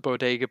alternate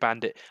bodega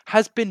bandit,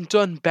 has been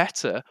done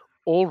better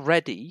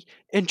already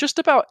in just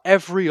about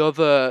every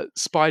other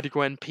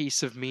Spider-Gwen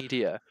piece of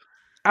media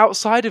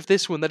outside of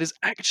this one that is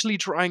actually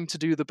trying to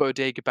do the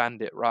bodega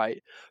bandit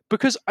right.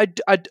 Because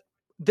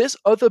this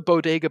other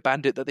bodega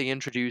bandit that they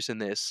introduce in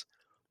this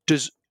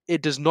does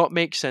not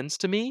make sense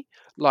to me.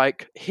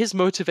 Like his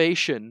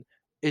motivation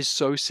is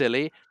so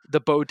silly.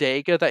 The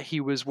bodega that he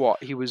was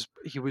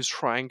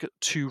trying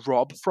to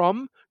rob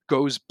from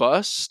goes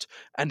bust,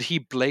 and he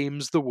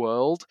blames the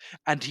world,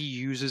 and he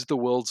uses the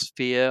world's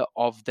fear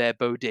of their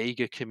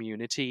bodega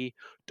community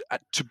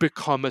to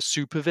become a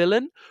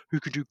supervillain who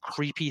can do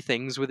creepy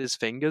things with his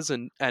fingers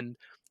and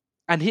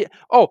he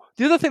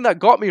the other thing that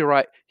got me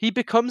right, he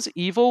becomes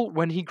evil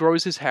when he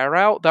grows his hair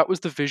out. That was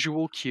the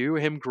visual cue,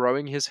 him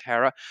growing his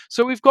hair out.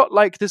 So we've got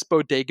like this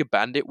bodega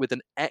bandit with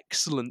an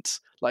excellent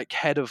like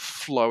head of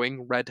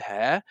flowing red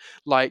hair.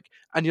 Like,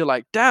 and you're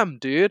like, damn,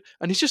 dude.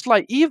 And he's just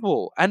like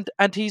evil. And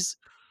he's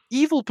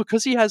evil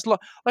because he has like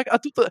I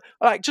think that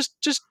like just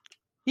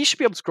he should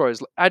be able to grow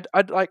his.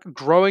 I'd like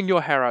growing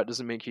your hair out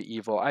doesn't make you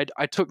evil.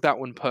 I took that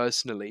one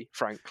personally,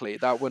 frankly.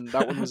 That one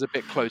was a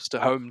bit close to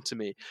home to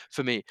me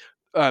for me.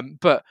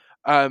 But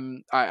I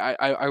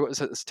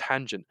was at this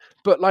tangent.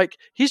 But like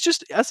he's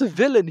just as a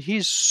villain,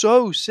 he's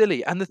so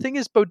silly. And the thing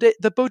is,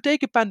 the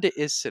Bodega Bandit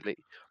is silly,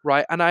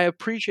 right? And I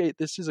appreciate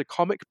this is a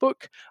comic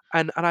book,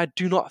 and I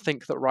do not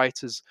think that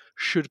writers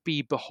should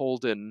be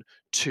beholden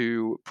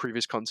to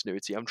previous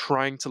continuity. I'm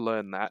trying to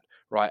learn that,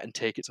 right, and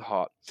take it to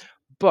heart.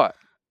 But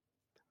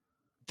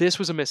this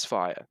was a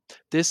misfire.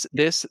 This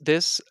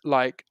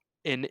like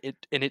in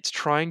its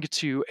trying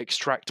to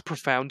extract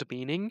profound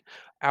meaning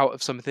out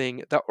of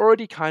something that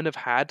already kind of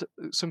had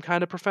some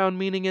kind of profound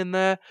meaning in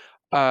there.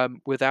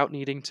 without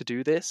needing to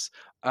do this,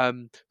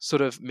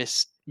 sort of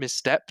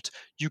misstepped.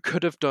 You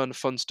could have done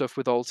fun stuff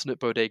with alternate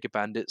Bodega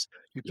Bandits.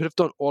 You could have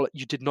done all.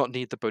 You did not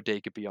need the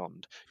Bodega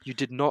Beyond. You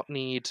did not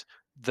need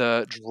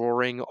the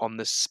drawing on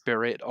the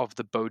spirit of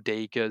the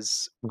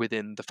bodegas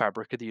within the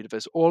fabric of the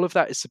universe. All of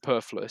that is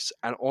superfluous,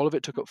 and all of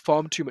it took up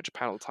far too much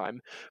panel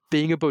time.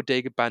 Being a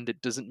Bodega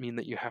Bandit doesn't mean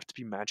that you have to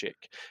be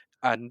magic,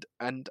 and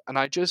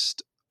I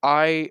just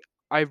I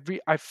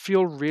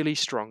feel really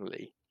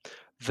strongly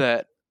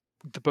that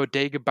the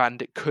Bodega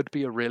Bandit could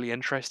be a really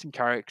interesting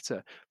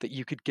character that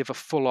you could give a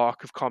full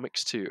arc of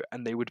comics to,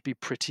 and they would be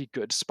pretty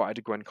good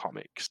Spider-Gwen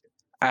comics.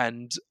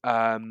 And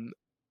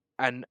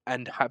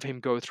and have him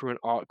go through an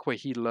arc where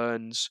he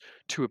learns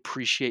to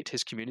appreciate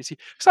his community.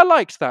 Because I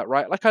liked that,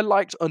 right? Like, I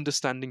liked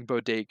understanding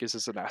bodegas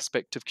as an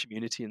aspect of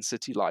community and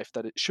city life,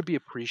 that it should be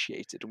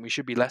appreciated and we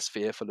should be less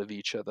fearful of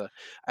each other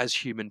as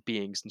human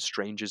beings and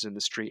strangers in the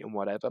street and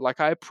whatever.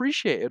 Like, I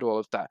appreciated all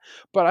of that,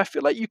 but I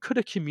feel like you could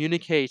have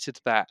communicated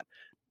that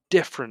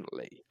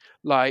differently,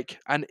 like,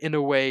 and in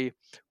a way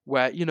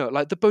where,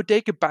 like, the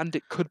Bodega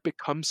Bandit could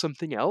become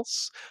something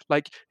else.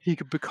 Like, he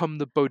could become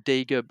the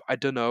bodega, I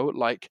don't know,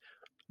 like,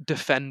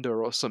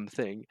 defender or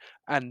something,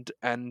 and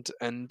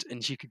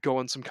he could go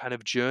on some kind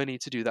of journey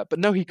to do that. But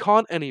no, he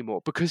can't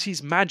anymore because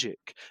he's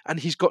magic, and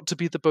he's got to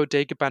be the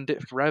Bodega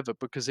Bandit forever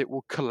because it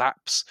will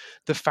collapse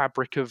the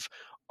fabric of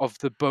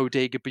the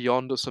Bodega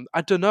Beyond or something.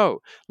 I don't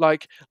know.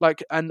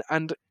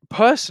 And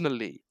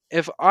personally,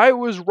 if I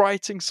was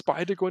writing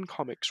Spider-Gwen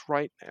comics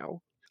right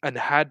now and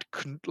had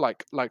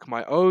like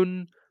my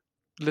own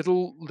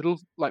little,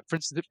 like, for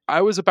instance, if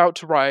I was about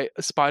to write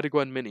a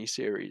Spider-Gwen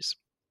mini-series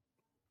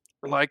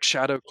like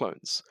Shadow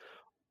Clones,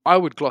 I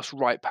would gloss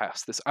right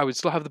past this. I would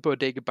still have the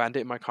Bodega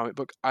Bandit in my comic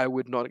book. I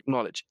would not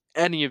acknowledge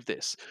any of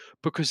this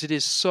because it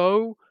is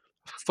so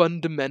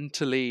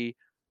fundamentally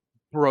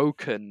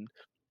broken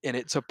in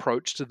its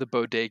approach to the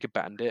Bodega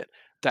Bandit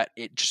that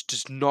it just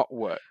does not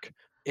work.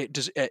 It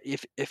does.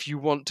 If you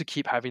want to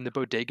keep having the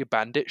Bodega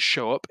Bandit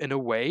show up in a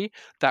way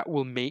that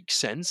will make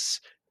sense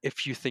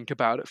if you think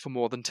about it for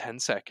more than 10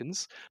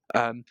 seconds,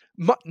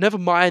 never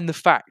mind the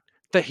fact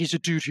that he's a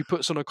dude who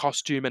puts on a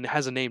costume and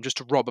has a name just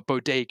to rob a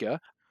bodega.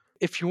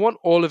 If you want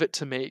all of it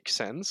to make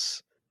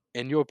sense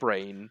in your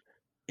brain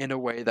in a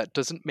way that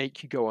doesn't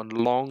make you go on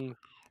long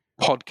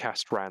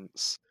podcast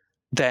rants,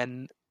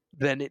 then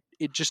it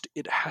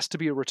has to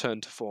be a return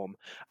to form.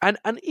 And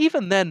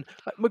even then,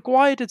 like,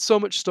 Maguire did so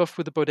much stuff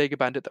with the Bodega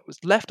Bandit that was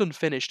left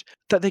unfinished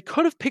that they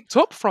could have picked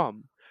up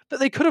from, that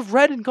they could have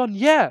read and gone,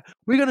 yeah,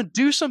 we're gonna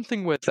do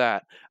something with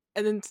that.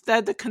 And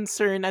instead, the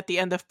concern at the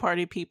end of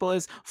Party People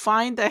is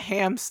find a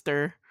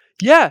hamster.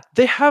 Yeah,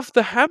 they have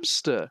the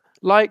hamster.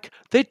 Like,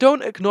 they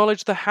don't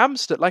acknowledge the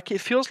hamster. Like,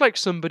 it feels like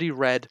somebody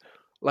read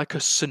like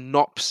a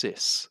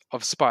synopsis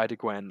of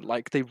Spider-Gwen.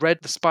 Like, they read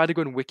the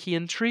Spider-Gwen wiki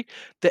entry.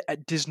 That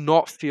it does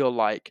not feel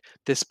like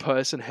this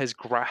person has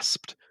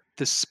grasped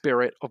the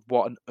spirit of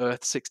what an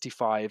Earth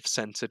 65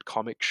 centered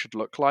comic should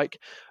look like.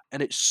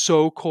 And it's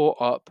so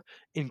caught up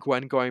in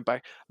Gwen going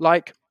back.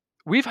 Like,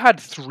 we've had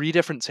 3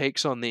 different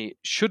takes on the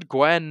should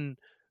Gwen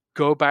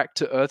go back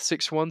to Earth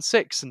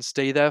 616 and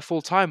stay there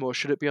full time, or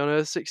should it be on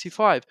Earth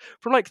 65?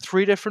 From like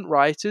 3 different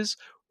writers,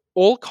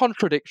 all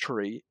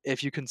contradictory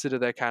if you consider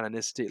their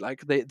canonicity.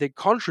 Like, they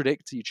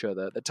contradict each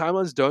other. The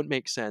timelines don't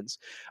make sense.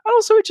 And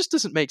also, it just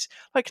doesn't make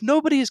like,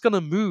 nobody is going to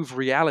move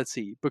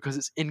reality because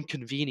it's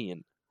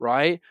inconvenient,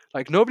 right?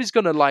 Like, nobody's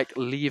going to like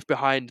leave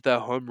behind their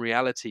home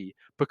reality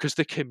because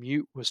the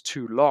commute was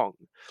too long.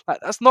 Like,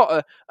 that's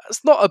not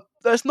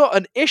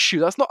an issue.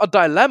 That's not a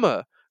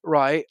dilemma,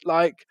 right?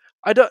 Like,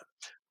 I don't.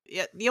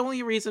 Yeah, the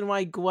only reason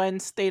why Gwen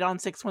stayed on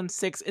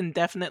 616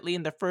 indefinitely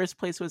in the first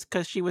place was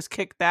because she was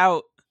kicked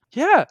out.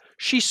 Yeah,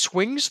 she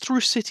swings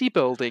through city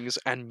buildings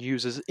and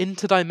uses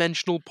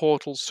interdimensional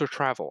portals to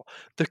travel.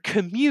 The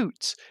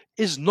commute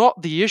is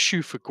not the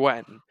issue for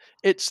Gwen.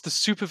 It's the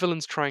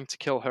supervillains trying to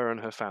kill her and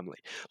her family.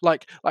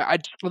 It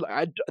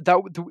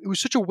was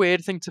such a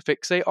weird thing to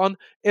fixate on.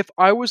 If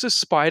I was a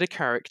Spider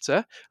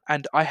character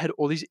and I had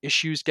all these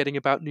issues getting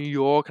about New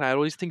York and I had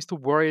all these things to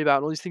worry about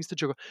and all these things to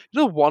juggle,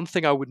 one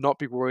thing I would not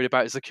be worried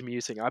about is the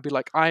commuting. I'd be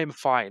like, I am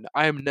fine.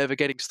 I am never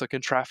getting stuck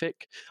in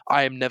traffic.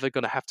 I am never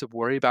going to have to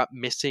worry about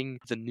missing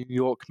the New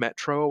York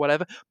metro or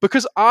whatever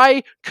because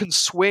I can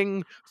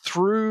swing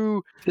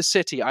through the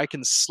city. I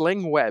can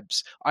sling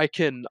webs.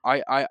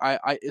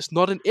 It's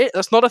not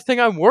that's not a thing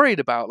I'm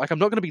worried about. Like, I'm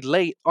not going to be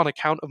late on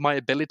account of my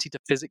ability to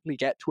physically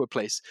get to a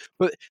place.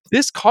 But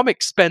this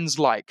comic spends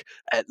like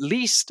at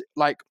least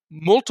like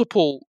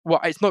multiple, well,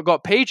 it's not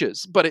got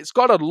pages, but it's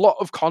got a lot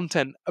of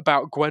content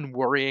about Gwen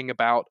worrying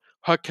about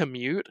her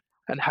commute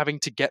and having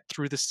to get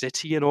through the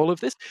city and all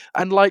of this,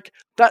 and like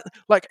that,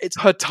 like,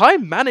 it's her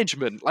time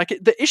management. Like,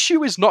 the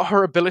issue is not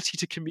her ability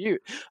to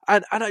commute.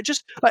 And I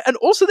just like, and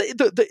also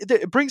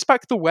it brings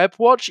back the Web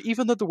Watch,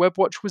 even though the Web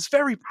Watch was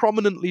very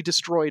prominently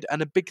destroyed.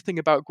 And a big thing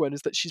about Gwen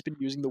is that she's been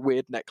using the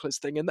weird necklace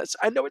thing, and that's,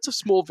 I know it's a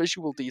small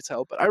visual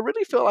detail, but I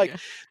really feel like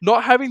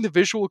not having the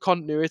visual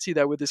continuity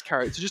there with this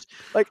character, just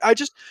like,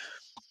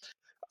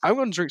 I'm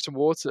gonna drink some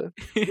water.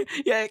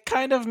 Yeah, it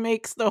kind of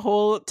makes the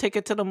whole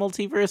Ticket to the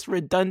Multiverse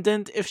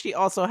redundant if she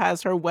also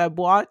has her web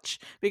watch,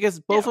 because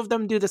both Yeah, of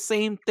them do the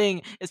same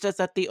thing. It's just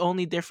that the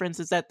only difference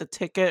is that the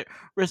ticket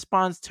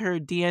responds to her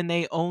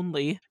DNA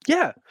only.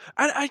 yeah.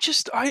 And I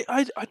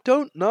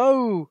don't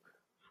know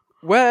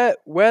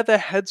where their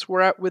heads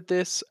were at with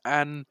this,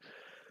 and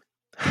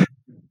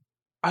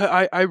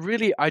I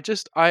really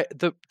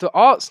the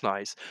art's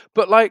nice,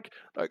 but like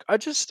I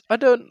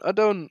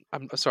don't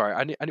I'm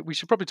sorry, we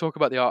should probably talk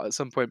about the art at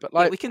some point, but Yeah,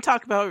 like we can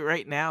talk about it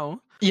right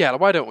now. yeah,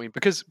 why don't we?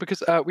 Because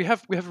we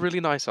have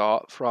really nice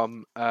art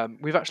from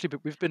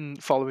we've been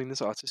following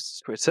this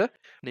artist's Twitter.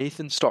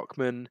 Nathan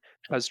Stockman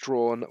has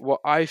drawn what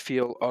I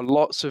feel are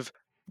lots of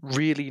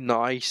really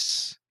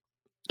nice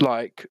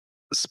like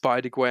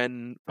Spider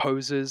Gwen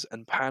poses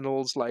and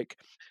panels. Like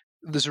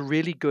there's a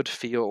really good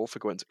feel for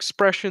Gwen's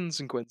expressions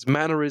and Gwen's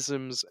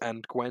mannerisms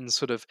and Gwen's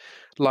sort of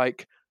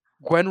like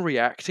Gwen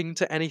reacting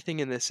to anything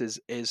in this is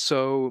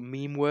so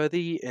meme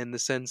worthy in the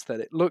sense that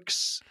it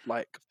looks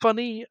like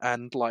funny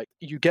and like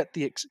you get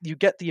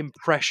the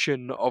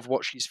impression of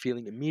what she's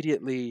feeling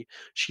immediately.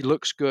 She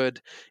looks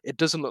good. It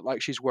doesn't look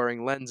like she's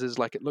wearing lenses.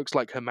 Like it looks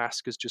like her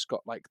mask has just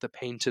got like the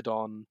painted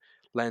on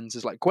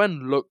lenses. Like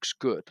Gwen looks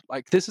good.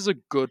 Like this is a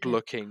good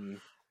looking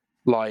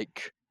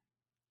like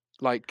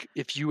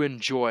if you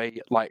enjoy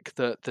like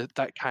the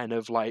that kind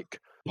of like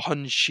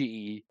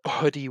punchy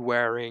hoodie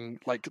wearing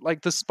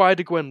like the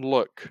Spider Gwen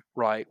look,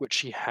 right, which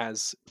she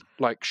has,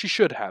 like she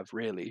should have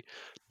really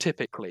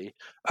typically,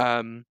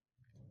 um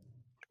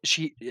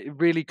it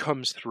really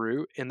comes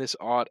through in this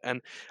art,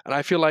 and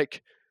I feel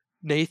like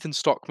Nathan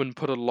Stockman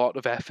put a lot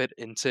of effort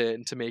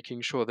into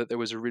making sure that there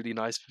was a really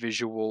nice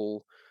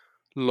visual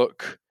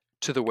look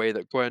to the way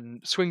that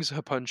Gwen swings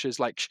her punches.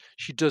 Like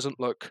she doesn't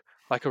look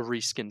like a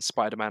reskinned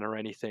Spider-Man or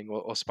anything,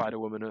 or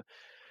Spider-Woman.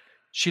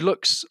 She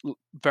looks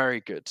very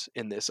good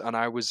in this, and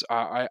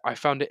I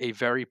found it a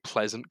very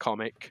pleasant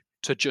comic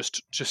to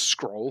just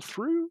scroll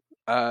through.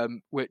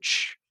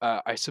 Which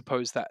I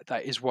suppose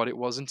that is what it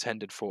was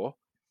intended for.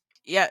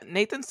 Yeah,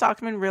 Nathan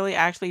Stockman really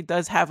actually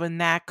does have a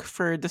knack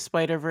for the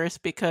Spider Verse,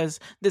 because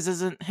this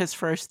isn't his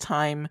first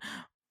time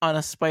on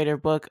a Spider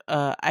book.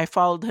 I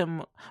followed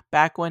him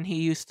back when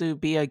he used to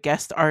be a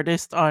guest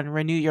artist on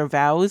Renew Your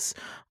Vows.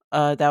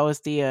 That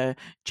was the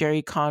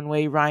Jerry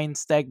Conway, Ryan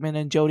Stegman,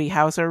 and Jody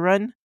Hauser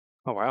run.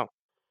 Oh wow.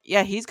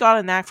 Yeah, he's got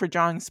a knack for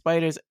drawing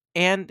spiders,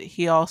 and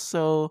he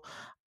also,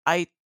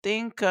 I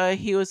think,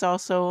 he was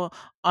also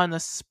on a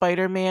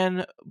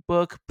Spider-Man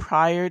book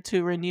prior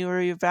to Renew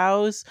Your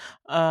Vows.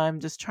 I'm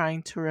just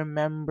trying to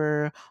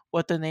remember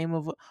what the name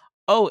of.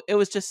 Oh, it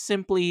was just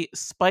simply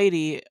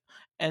Spidey,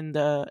 and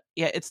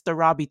yeah, it's the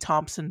Robbie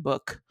Thompson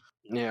book.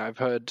 Yeah, I've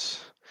heard.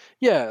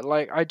 Yeah,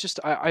 like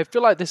I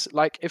feel like this,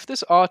 like if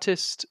this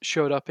artist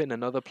showed up in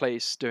another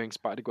place doing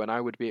Spider Gwen,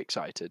 I would be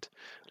excited.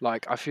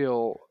 Like I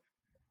feel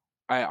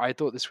I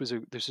thought this was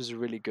a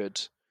really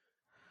good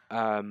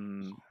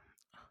um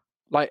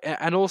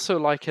and also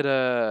like at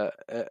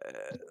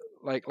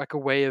like a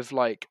way of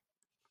like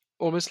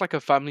almost like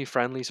a family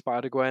friendly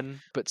Spider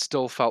Gwen, but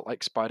still felt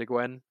like Spider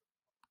Gwen.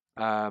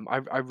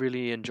 I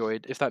really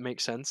enjoyed, if that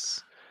makes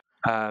sense.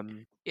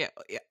 Um, Yeah,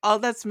 yeah, all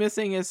that's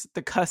missing is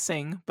the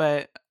cussing,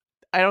 but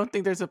I don't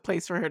think there's a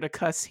place for her to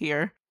cuss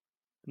here.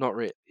 Not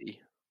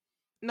really.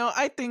 No,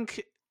 I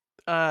think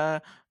uh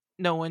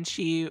no, when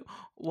she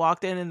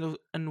walked in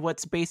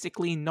what's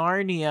basically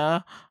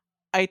Narnia,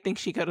 I think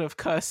she could have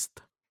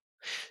cussed.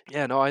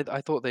 Yeah, no,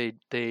 I thought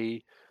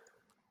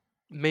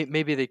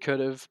maybe they could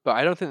have, but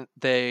I don't think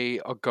they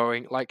are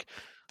going like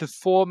the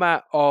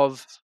format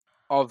of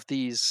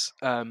these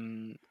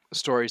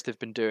stories they've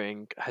been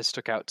doing has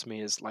stuck out to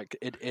me as like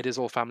it is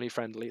all family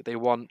friendly. They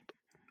want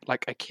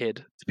like a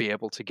kid to be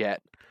able to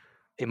get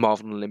a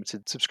Marvel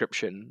Unlimited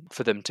subscription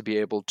for them to be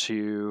able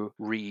to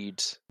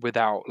read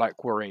without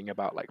like worrying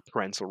about like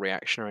parental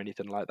reaction or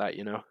anything like that,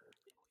 you know?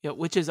 Yeah,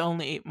 which is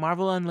only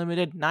Marvel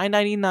Unlimited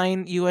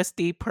 $9.99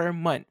 USD per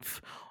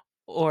month.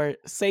 Or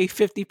say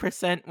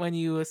 50% when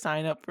you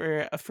sign up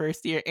for a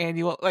first year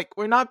annual. Like,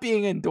 we're not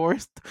being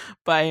endorsed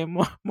by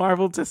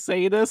Marvel to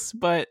say this,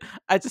 but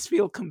I just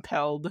feel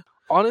compelled.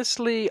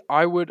 Honestly,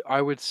 I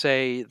would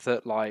say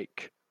that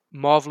like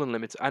Marvel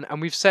Unlimited,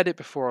 and we've said it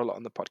before a lot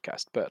on the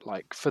podcast, but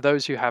like for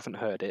those who haven't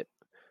heard it,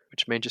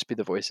 which may just be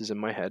the voices in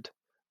my head,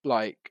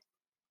 like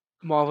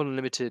Marvel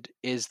Unlimited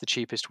is the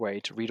cheapest way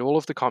to read all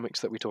of the comics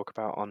that we talk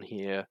about on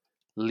here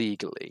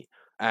legally.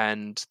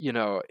 And you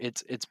know,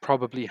 it's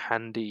probably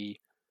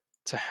handy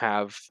to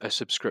have a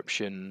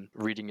subscription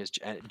reading is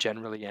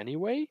generally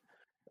anyway,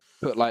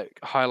 but like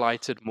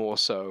highlighted more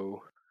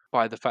so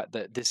by the fact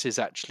that this is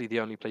actually the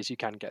only place you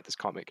can get this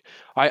comic.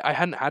 I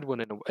hadn't had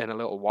one in a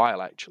little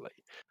while actually.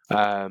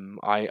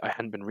 I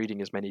hadn't been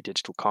reading as many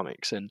digital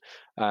comics, and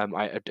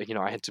you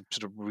know I had to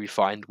sort of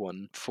refind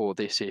one for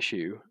this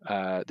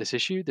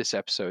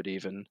episode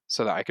even,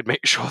 so that I could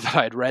make sure that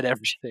I'd read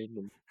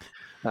everything.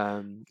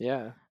 And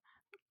yeah,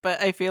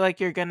 But I feel like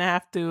you're gonna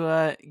have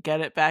to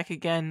get it back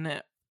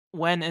again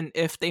when and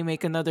if they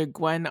make another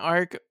Gwen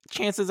arc,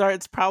 chances are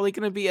it's probably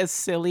going to be as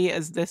silly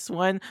as this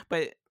one,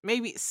 but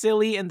maybe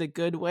silly in the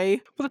good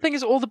way. Well, the thing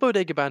is, all the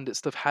Bodega Bandit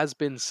stuff has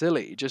been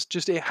silly.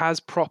 Just it has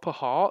proper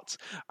heart,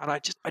 and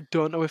I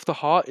don't know if the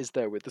heart is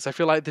there with this. I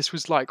feel like this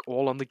was like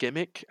all on the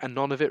gimmick, and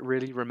none of it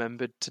really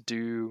remembered to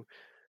do.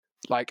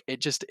 Like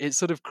it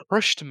sort of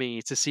crushed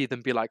me to see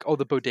them be like, oh,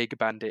 the Bodega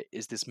Bandit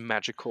is this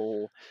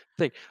magical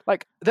thing.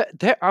 Like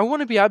I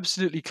want to be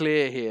absolutely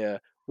clear here.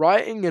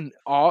 Writing an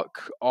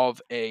arc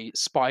of a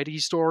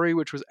Spidey story,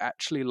 which was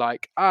actually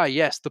like, ah,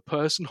 yes, the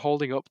person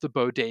holding up the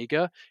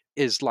bodega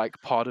is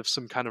like part of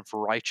some kind of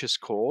righteous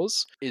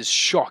cause, is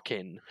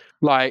shocking.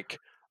 Like,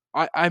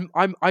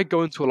 I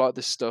go into a lot of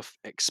this stuff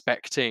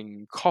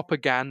expecting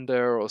propaganda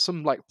or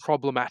some like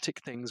problematic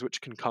things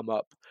which can come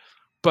up,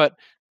 but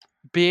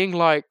being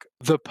like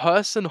the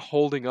person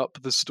holding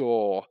up the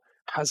store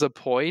has a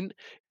point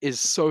is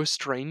so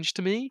strange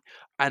to me,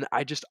 and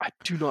I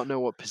do not know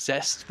what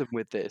possessed them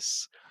with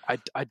this.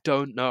 I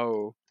don't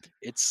know.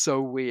 It's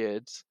so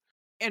weird.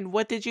 And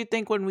what did you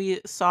think when we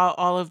saw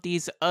all of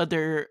these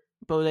other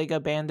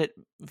Bodega Bandit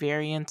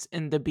variants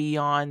in the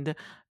Beyond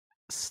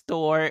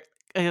store?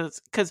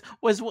 Because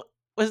was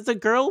the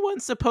girl one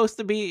supposed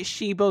to be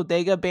She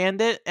Bodega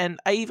Bandit? And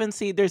I even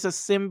see there's a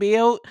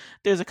symbiote.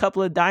 There's a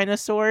couple of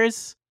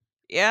dinosaurs.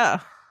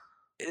 Yeah.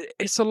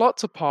 It's a lot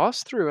to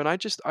pass through, and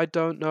I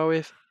don't know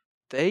if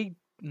they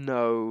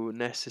know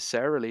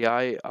necessarily.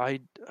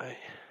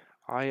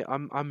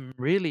 I'm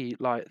really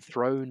like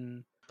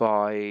thrown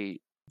by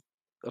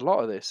a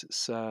lot of this.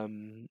 It's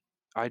I'm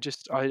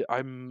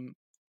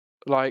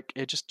like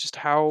it just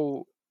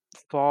how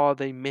far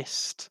they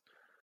missed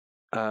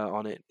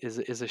on it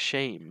is a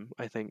shame,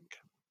 I think.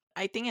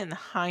 I think in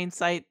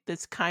hindsight,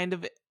 this kind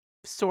of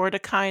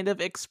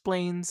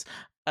explains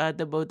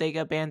the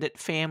Bodega Bandit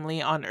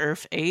family on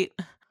Earth 8.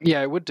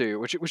 Yeah, it would do,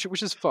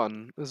 which is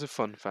fun. There's a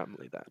fun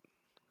family that.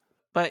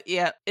 But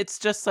yeah, it's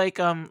just like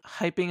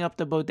hyping up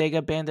the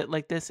Bodega Bandit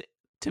like this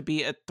to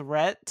be a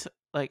threat,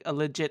 like a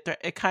legit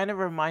threat. It kind of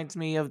reminds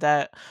me of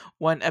that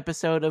one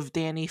episode of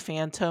Danny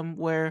Phantom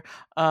where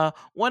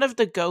one of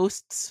the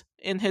ghosts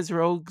in his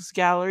rogues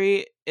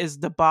gallery is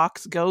the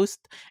box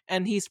ghost,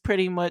 and he's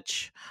pretty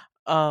much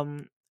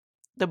the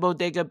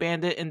Bodega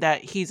Bandit in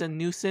that he's a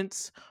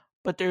nuisance.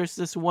 But there's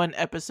this one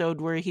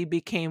episode where he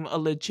became a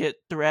legit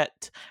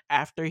threat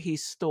after he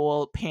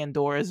stole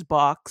Pandora's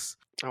box.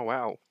 Oh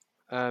wow.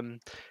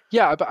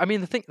 Yeah, but I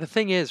mean the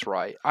thing is,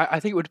 right? I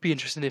think it would be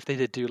interesting if they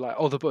did do like,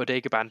 oh, the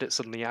Bodega Bandit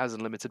suddenly has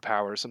unlimited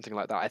power or something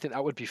like that. I think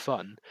that would be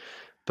fun.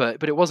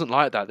 But it wasn't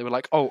like that. They were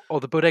like, oh,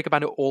 the Bodega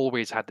Bandit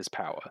always had this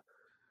power.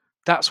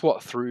 That's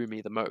what threw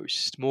me the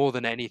most, more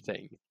than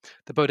anything.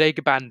 The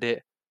Bodega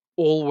Bandit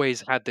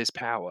always had this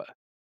power,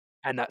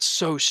 and that's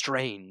so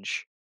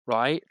strange,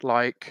 right?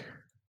 Like,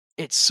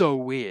 it's so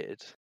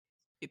weird.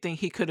 I think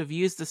he could have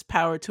used this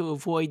power to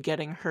avoid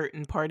getting hurt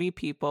in Party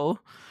People.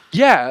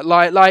 Yeah,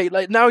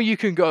 like now you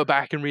can go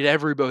back and read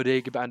every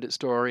Bodega Bandit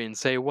story and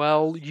say,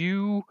 well,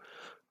 you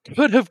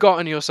could have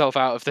gotten yourself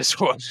out of this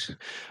one,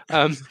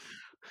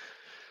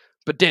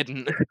 but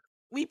didn't.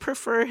 We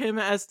prefer him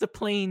as the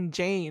plain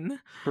Jane.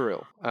 For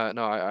real.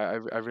 No, I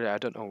really I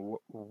don't know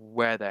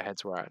where their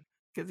heads were at.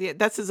 Because yeah,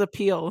 that's his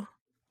appeal.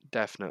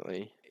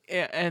 Definitely.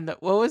 And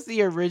what was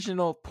the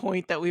original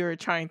point that we were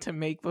trying to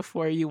make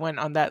before you went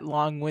on that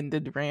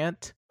long-winded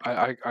rant?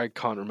 I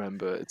can't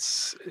remember.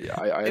 It's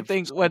I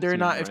think whether or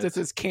not if this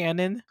is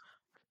canon.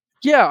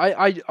 Yeah,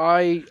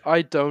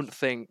 I don't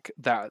think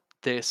that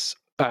this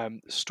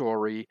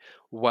story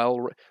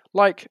well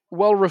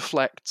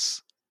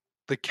reflects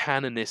the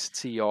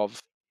canonicity of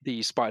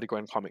the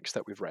Spider-Gwen comics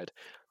that we've read.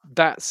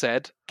 That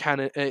said,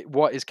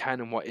 what is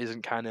canon, what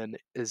isn't canon,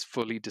 is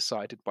fully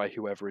decided by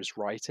whoever is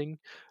writing.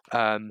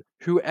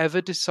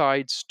 Whoever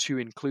decides to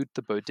include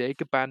the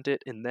Bodega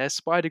Bandit in their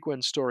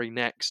Spider-Gwen story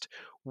next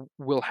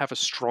will have a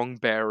strong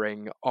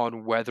bearing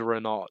on whether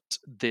or not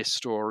this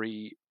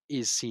story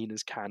is seen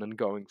as canon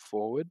going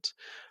forward.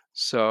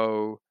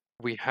 So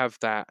we have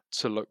that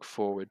to look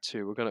forward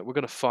to. We're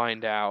gonna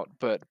find out,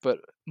 but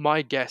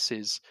my guess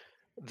is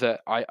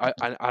that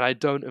I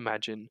don't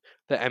imagine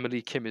that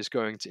Emily Kim is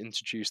going to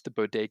introduce the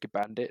Bodega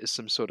Bandit as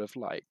some sort of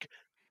like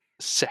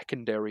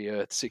secondary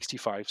Earth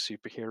 65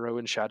 superhero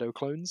in Shadow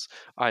Clones.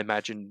 I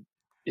imagine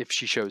if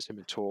she shows him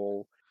at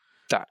all,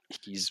 that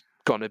he's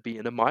gonna be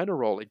in a minor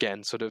role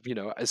again, sort of,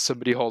 as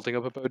somebody holding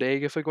up a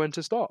bodega for Gwen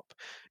to stop.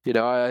 I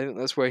think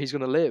that's where he's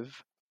gonna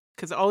live.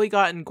 Because all we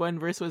got in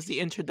Gwenverse was the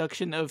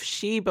introduction of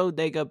She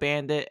Bodega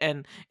Bandit,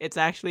 and it's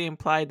actually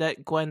implied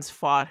that Gwen's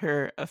fought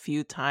her a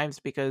few times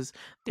because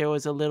there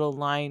was a little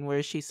line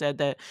where she said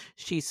that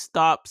she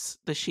stops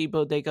the She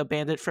Bodega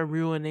Bandit from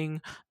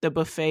ruining the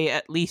buffet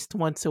at least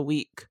once a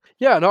week.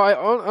 Yeah, no,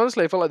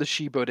 honestly I felt like the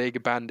She Bodega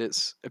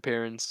Bandit's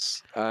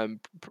appearance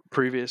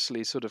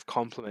previously sort of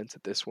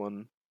complemented this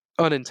one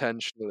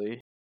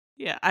unintentionally.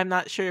 Yeah, I'm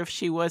not sure if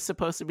she was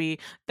supposed to be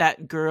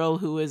that girl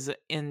who was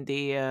in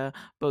the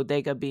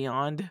Bodega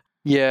Beyond.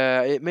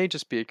 Yeah, it may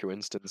just be a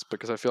coincidence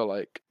because I feel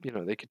like,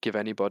 they could give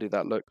anybody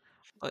that look.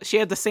 She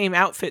had the same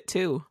outfit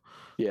too.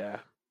 Yeah.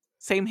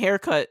 Same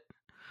haircut,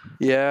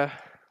 Yeah,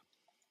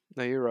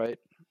 no, you're right.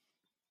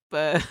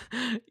 but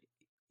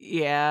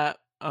yeah,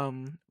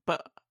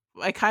 but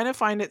I kind of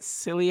find it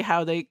silly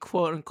how they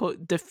quote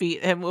unquote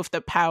defeat him with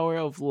the power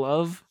of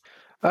love.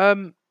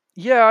 Um,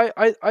 yeah,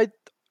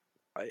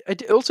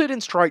 it also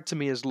didn't strike to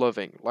me as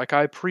loving. Like,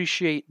 I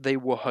appreciate they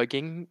were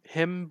hugging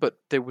him, but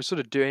they were sort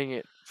of doing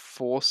it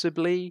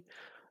forcibly.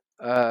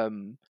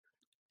 Um,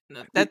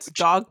 That's which,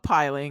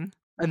 dogpiling.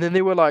 and then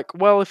they were like,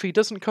 "Well, if he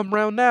doesn't come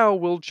round now,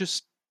 we'll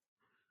just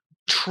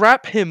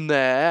trap him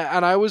there."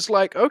 And I was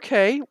like,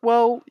 "Okay,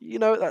 well,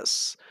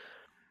 that's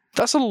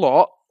a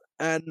lot."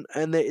 And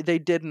they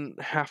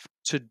didn't have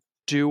to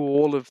do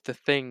all of the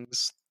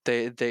things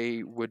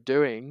they were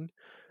doing.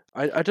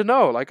 I don't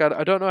know. Like,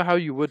 I don't know how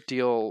you would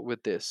deal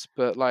with this,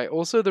 but like,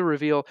 also the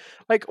reveal,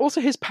 like,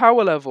 also his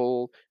power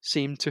level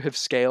seemed to have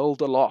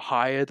scaled a lot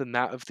higher than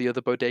that of the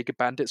other Bodega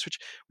Bandits,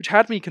 which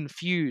had me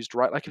confused.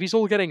 Right? Like, if he's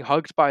all getting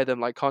hugged by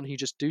them, like, can't he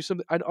just do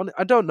something?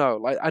 I don't know.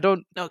 Like, I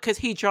don't. No, because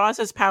he draws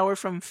his power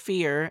from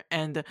fear,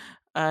 and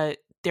uh,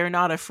 they're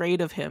not afraid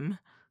of him.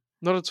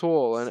 Not at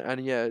all.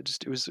 And yeah,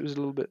 it was a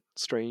little bit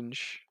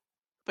strange.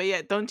 But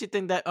yeah, don't you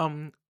think that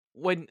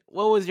what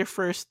was your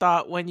first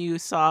thought when you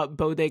saw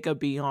Bodega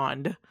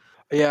Beyond?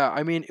 Yeah,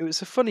 I mean, it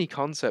was a funny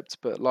concept,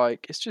 but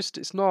like,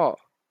 it's not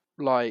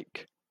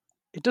like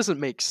it doesn't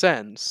make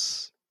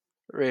sense.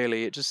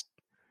 Really, it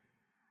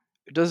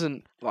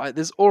doesn't, like,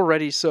 there's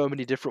already so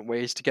many different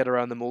ways to get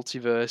around the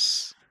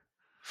multiverse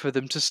for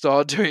them to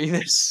start doing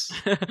this.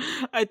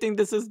 I think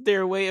this is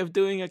their way of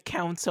doing a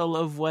council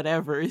of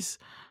whatevers.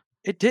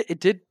 It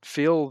did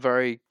feel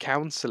very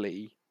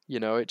council-y,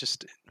 it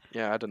just,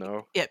 yeah, I don't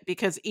know. Yeah,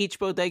 because each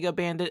Bodega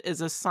Bandit is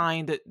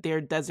assigned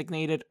their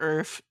designated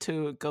Earth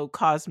to go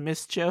cause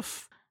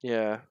mischief.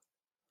 Yeah,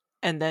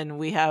 And then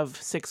we have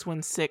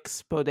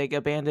 616 Bodega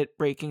Bandit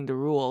breaking the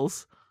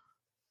rules.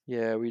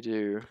 yeah, we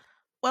do.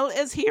 Well,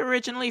 is he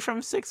originally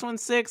from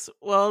 616?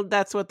 Well,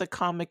 that's what the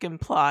comic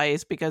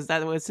implies because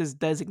that was his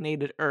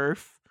designated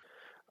Earth.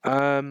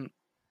 Um,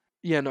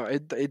 yeah, no,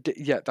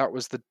 yeah, that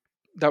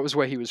was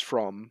where he was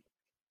from.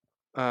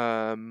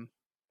 Um,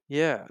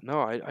 yeah,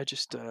 no, I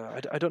just, I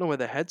don't know where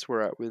their heads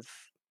were at with.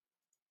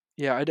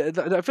 Yeah,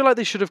 I feel like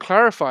they should have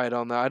clarified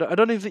on that. I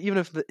don't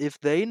even if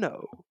they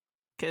know.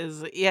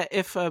 Because, yeah,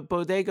 if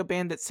Bodega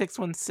Bandit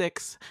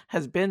 616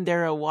 has been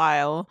there a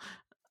while,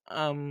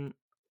 um,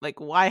 like,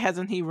 why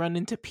hasn't he run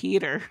into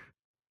Peter?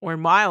 Or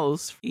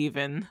Miles,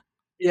 even?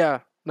 Yeah,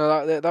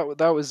 no,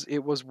 that was, it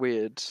was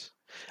weird,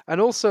 and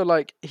also,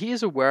 like, he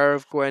is aware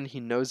of Gwen, he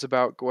knows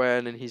about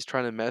Gwen, and he's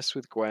trying to mess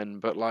with Gwen,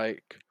 but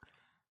like,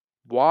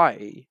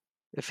 why?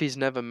 If he's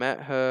never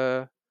met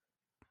her,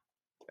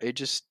 it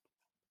just,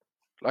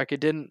 like, it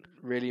didn't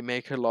really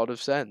make a lot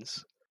of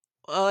sense.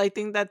 Well, I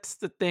think that's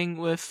the thing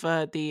with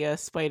the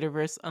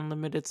Spider-Verse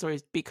Unlimited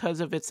stories. Because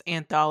of its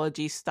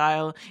anthology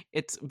style,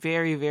 it's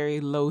very, very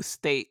low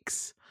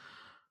stakes.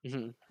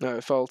 No,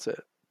 it felt it.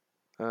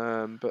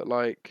 But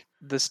like,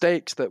 the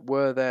stakes that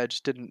were there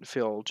just didn't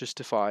feel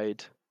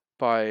justified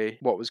by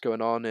what was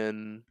going on,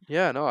 and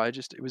yeah, no,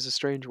 it was a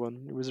strange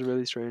one. It was a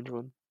really strange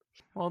one.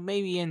 Well,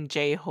 maybe in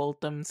Jay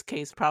Holtham's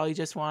case, probably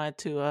just wanted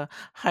to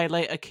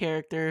highlight a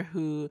character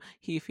who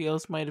he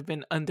feels might have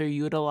been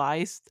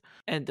underutilized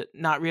and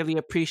not really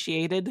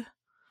appreciated.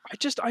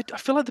 I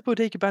feel like the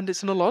Bodega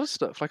Bandit's in a lot of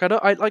stuff. Like, I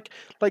don't, I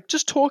like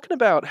just talking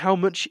about how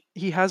much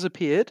he has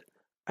appeared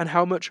and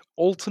how much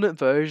alternate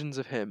versions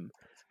of him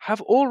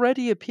have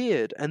already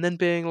appeared, and then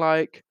being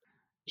like,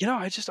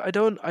 I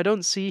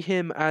don't see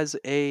him as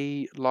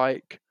a,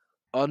 like,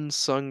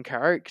 unsung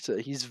character.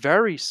 He's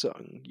very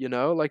sung,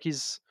 like,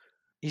 he's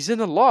in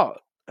a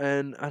lot,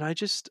 and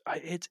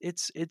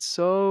it's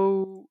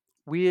so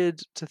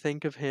weird to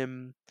think of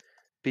him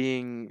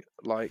being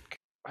like,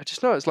 I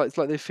just know, it's like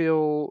they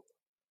feel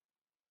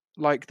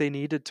like they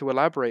needed to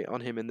elaborate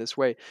on him in this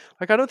way.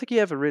 Like, I don't think he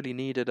ever really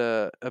needed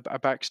a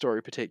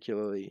backstory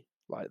particularly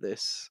like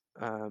this.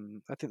 I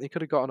think they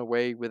could have gotten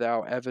away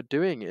without ever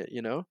doing it.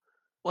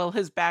 Well,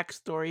 his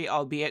backstory,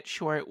 albeit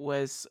short,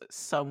 was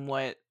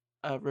somewhat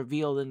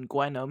revealed in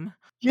Gwenum.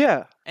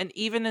 Yeah, And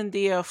even in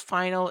the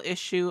final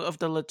issue of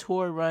the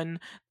Latour run,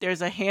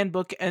 there's a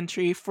handbook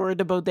entry for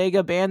the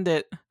Bodega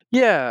Bandit.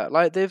 yeah,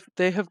 like,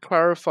 they have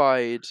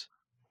clarified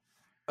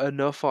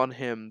enough on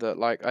him that,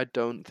 like, I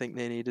don't think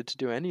they needed to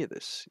do any of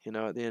this,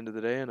 at the end of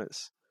the day, and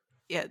it's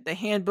Yeah, the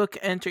handbook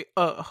entry.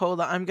 Oh, hold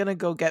on. I'm gonna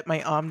go get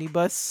my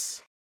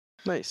omnibus.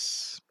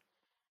 nice.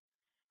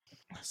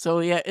 So,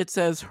 yeah, it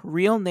says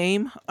real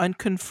name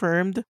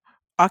unconfirmed,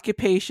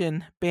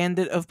 occupation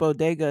bandit of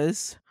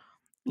bodegas,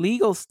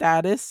 legal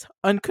status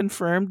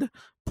unconfirmed,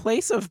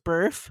 place of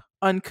birth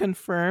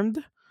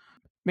unconfirmed,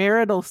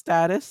 marital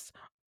status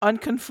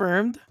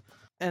unconfirmed,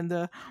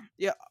 and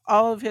yeah,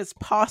 all of his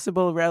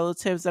possible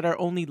relatives that are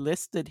only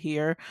listed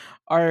here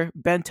are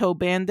Bento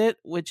Bandit,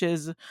 which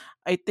is,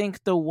 I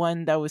think, the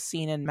one that was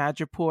seen in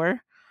Madripoor.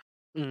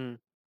 Mm,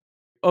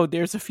 Oh,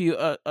 there's a few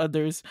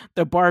others.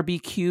 The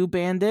Barbecue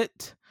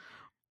Bandit,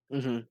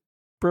 mm-hmm.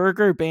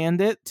 Burger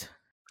Bandit,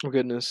 Oh,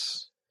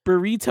 goodness.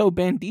 Burrito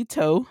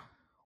Bandito,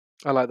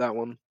 I like that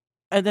one.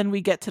 And then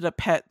we get to the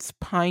pets: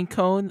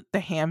 Pinecone, the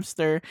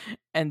hamster,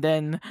 and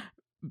then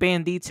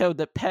Bandito,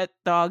 the pet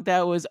dog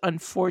that was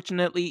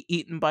unfortunately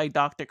eaten by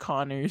Dr.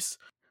 Connors.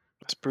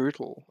 That's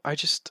brutal.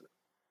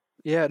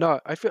 Yeah, no,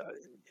 I feel.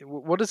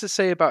 What does it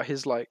say about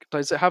his like?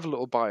 Does it have a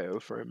little bio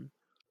for him?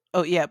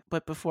 Oh yeah,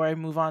 but before I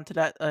move on to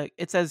that,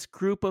 it says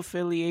group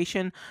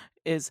affiliation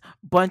is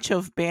bunch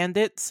of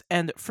bandits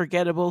and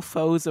forgettable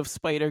foes of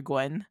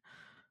Spider-Gwen.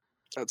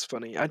 That's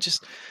funny.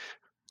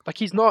 Like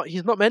he's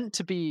not meant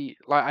to be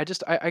like.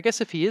 I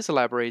guess if he is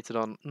elaborated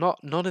on,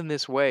 not in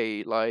this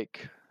way.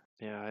 Like,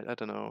 yeah, I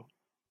don't know.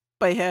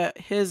 By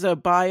his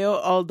bio,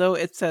 although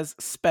it says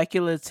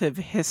speculative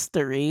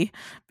history,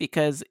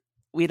 because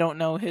we don't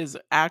know his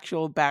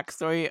actual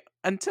backstory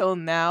until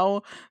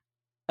now,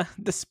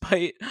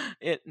 despite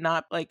it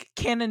not like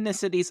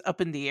canonicity's up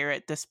in the air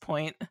at this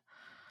point.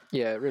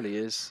 Yeah, it really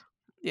is.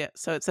 Yeah,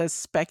 so it says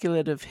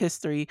speculative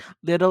history.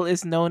 Little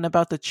is known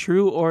about the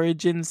true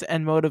origins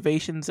and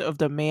motivations of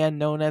the man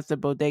known as the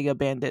Bodega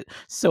Bandit.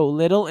 So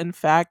little, in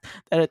fact,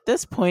 that at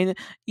this point,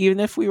 even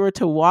if we were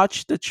to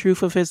watch the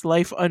truth of his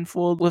life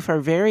unfold with our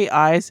very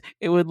eyes,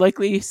 it would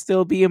likely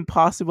still be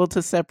impossible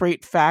to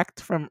separate fact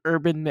from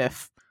urban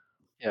myth.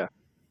 Yeah.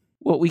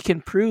 What we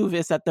can prove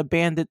is that the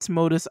bandit's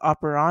modus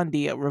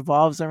operandi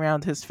revolves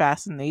around his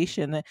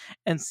fascination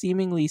and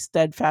seemingly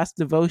steadfast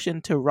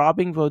devotion to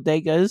robbing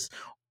bodegas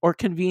or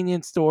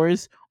convenience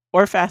stores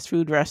or fast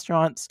food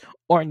restaurants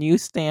or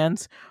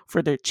newsstands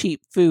for their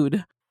cheap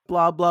food.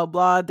 Blah blah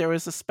blah. There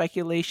was a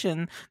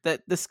speculation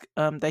that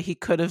that he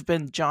could have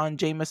been John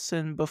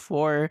Jameson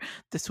before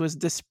this was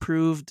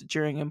disproved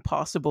during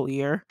Impossible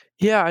Year.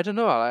 Yeah, I don't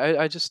know.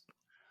 I just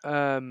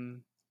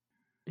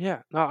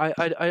yeah, no,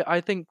 I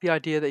think the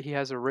idea that he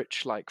has a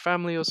rich like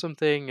family or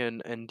something,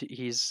 and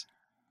he's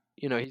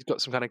he's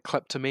got some kind of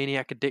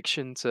kleptomaniac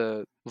addiction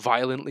to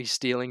violently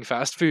stealing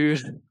fast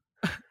food.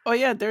 Oh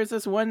yeah, there's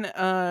this one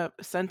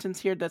sentence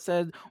here that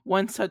said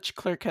one such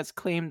clerk has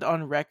claimed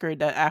on record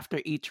that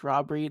after each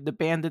robbery, the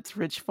bandit's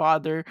rich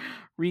father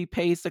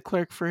repays the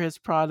clerk for his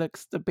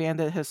products the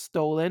bandit has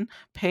stolen,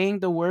 paying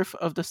the worth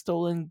of the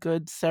stolen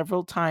goods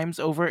several times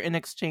over in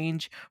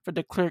exchange for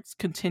the clerk's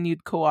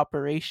continued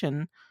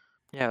cooperation.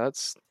 Yeah.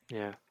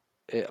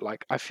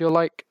 Like I feel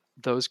like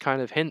those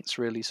kind of hints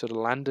really sort of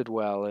landed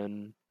well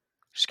and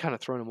just kind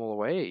of thrown them all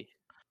away.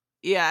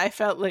 Yeah, I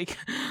felt like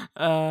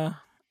uh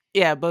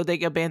yeah,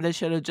 Bodega Bandit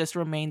should have just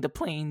remained a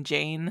plain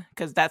Jane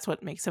because that's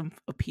what makes him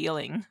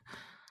appealing.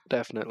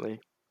 Definitely.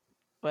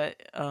 But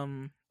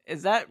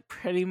is that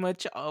pretty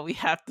much all we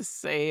have to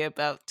say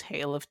about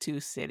Tale of Two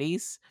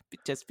Cities?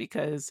 Just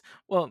because,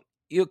 well,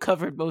 you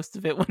covered most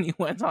of it when you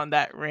went on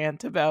that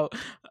rant about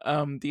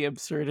the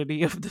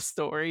absurdity of the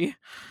story.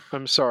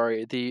 I'm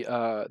sorry.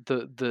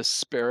 The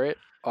spirit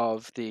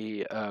of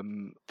the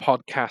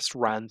podcast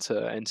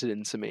ranter entered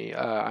into me.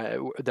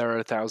 There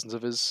are thousands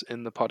of us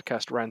in the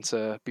podcast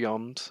ranter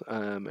beyond,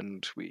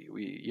 and we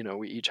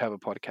each have a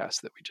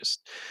podcast that we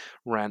just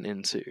ran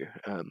into,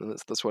 and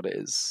that's what it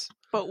is.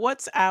 But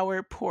what's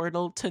our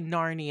portal to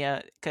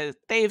Narnia? Because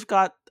they've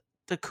got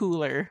the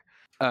cooler.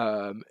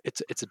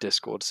 It's a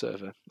Discord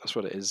server. That's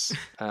what it is.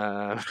 We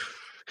That's-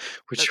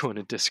 join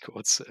a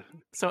Discord server.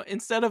 So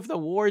instead of the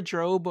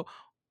wardrobe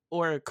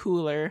or a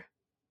cooler,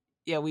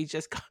 yeah, we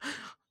just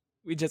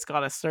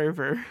got a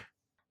server.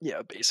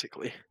 Yeah,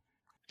 basically.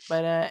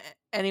 But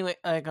anyway,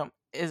 like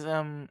is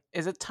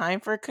it time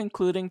for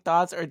concluding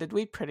thoughts, or did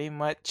we pretty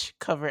much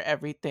cover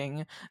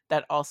everything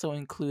that also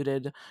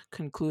included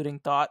concluding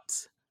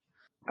thoughts?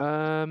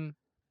 Um,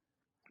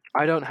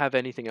 I don't have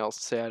anything else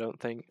to say. I don't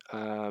think.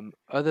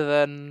 Other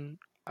than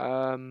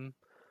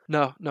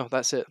no,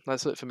 that's it.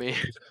 That's it for me.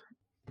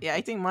 Yeah,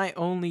 I think my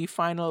only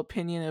final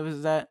opinion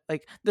was that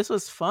like this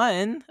was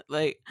fun,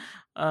 like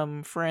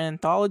for an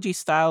anthology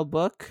style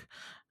book.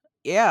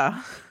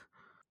 Yeah.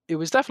 It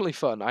was definitely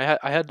fun. I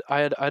had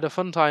a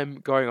fun time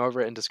going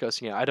over it and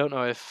discussing it. I don't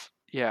know if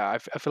yeah,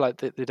 I feel like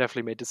they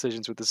definitely made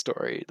decisions with the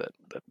story that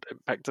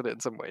impacted it in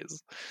some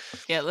ways.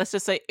 Yeah, let's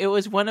just say it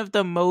was one of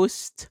the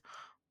most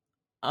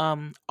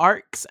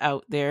arcs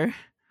out there.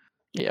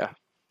 Yeah,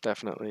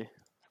 definitely.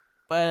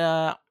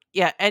 But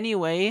yeah,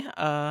 anyway,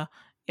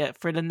 yeah,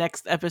 for the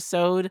next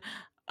episode,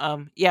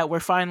 yeah, we're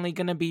finally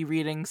gonna be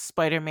reading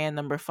Spider-Man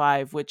number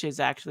 5, which is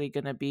actually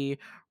gonna be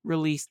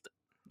released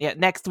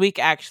next week,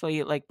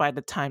 actually, like by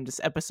the time this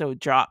episode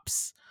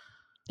drops.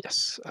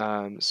 Yes.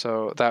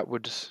 So that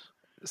would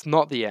it's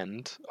not the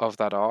end of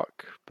that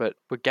arc, but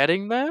we're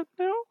getting there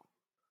now.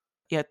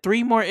 Yeah,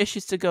 3 more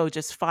issues to go,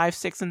 just 5,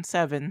 6, and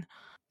 7.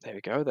 There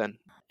we go then.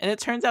 And it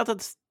turns out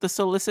that the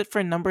solicit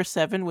for number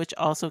 7, which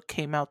also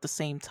came out the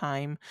same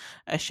time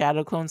as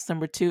Shadow Clones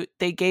number 2,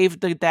 they gave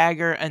the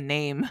dagger a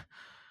name.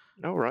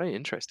 Oh right,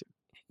 interesting.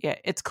 Yeah,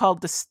 it's called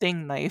the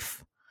Sting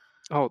Knife.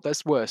 Oh,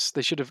 that's worse.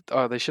 They should have.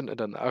 Oh, they shouldn't have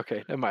done that.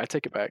 Okay, never mind. I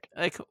take it back.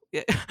 Like,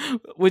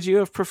 would you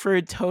have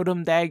preferred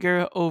Totem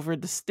Dagger over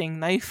the Sting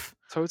Knife?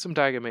 Totem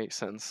dagger makes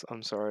sense.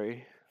 I'm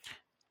sorry.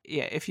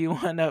 Yeah, if you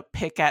want to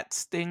pick at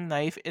Sting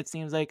Knife, it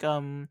seems like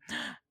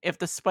if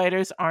the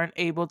spiders aren't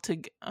able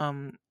to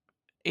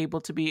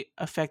able to be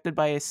affected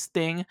by a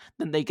sting,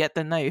 then they get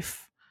the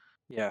knife.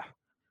 Yeah.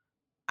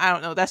 I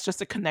don't know. That's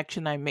just a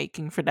connection I'm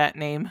making for that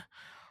name.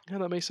 Yeah,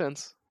 that makes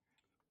sense.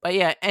 But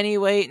yeah,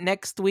 anyway,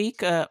 next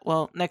week,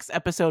 next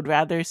episode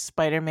rather,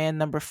 Spider-Man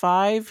number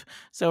 5.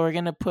 So we're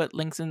gonna put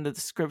links in the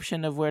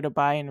description of where to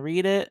buy and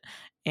read it.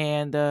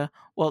 And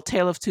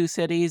Tale of Two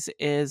Cities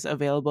is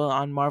available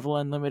on Marvel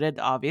Unlimited,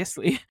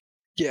 obviously.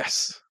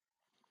 Yes.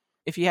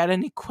 If you had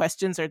any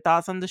questions or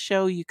thoughts on the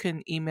show, you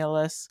can email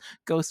us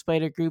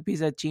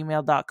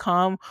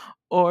ghostspidergroupies@gmail.com,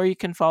 or you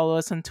can follow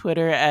us on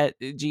Twitter at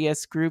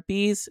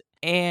gsgroupies.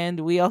 And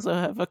we also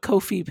have a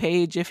Ko-fi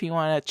page if you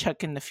want to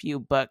chuck in a few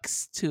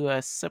bucks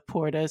to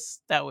support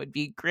us. That would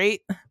be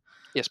great.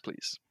 Yes,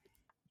 please.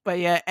 But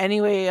yeah,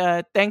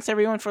 anyway, thanks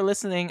everyone for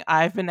listening.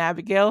 I've been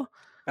Abigail.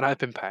 And I've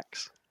been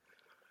Pax.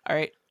 All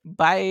right,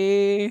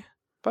 bye.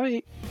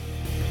 Bye.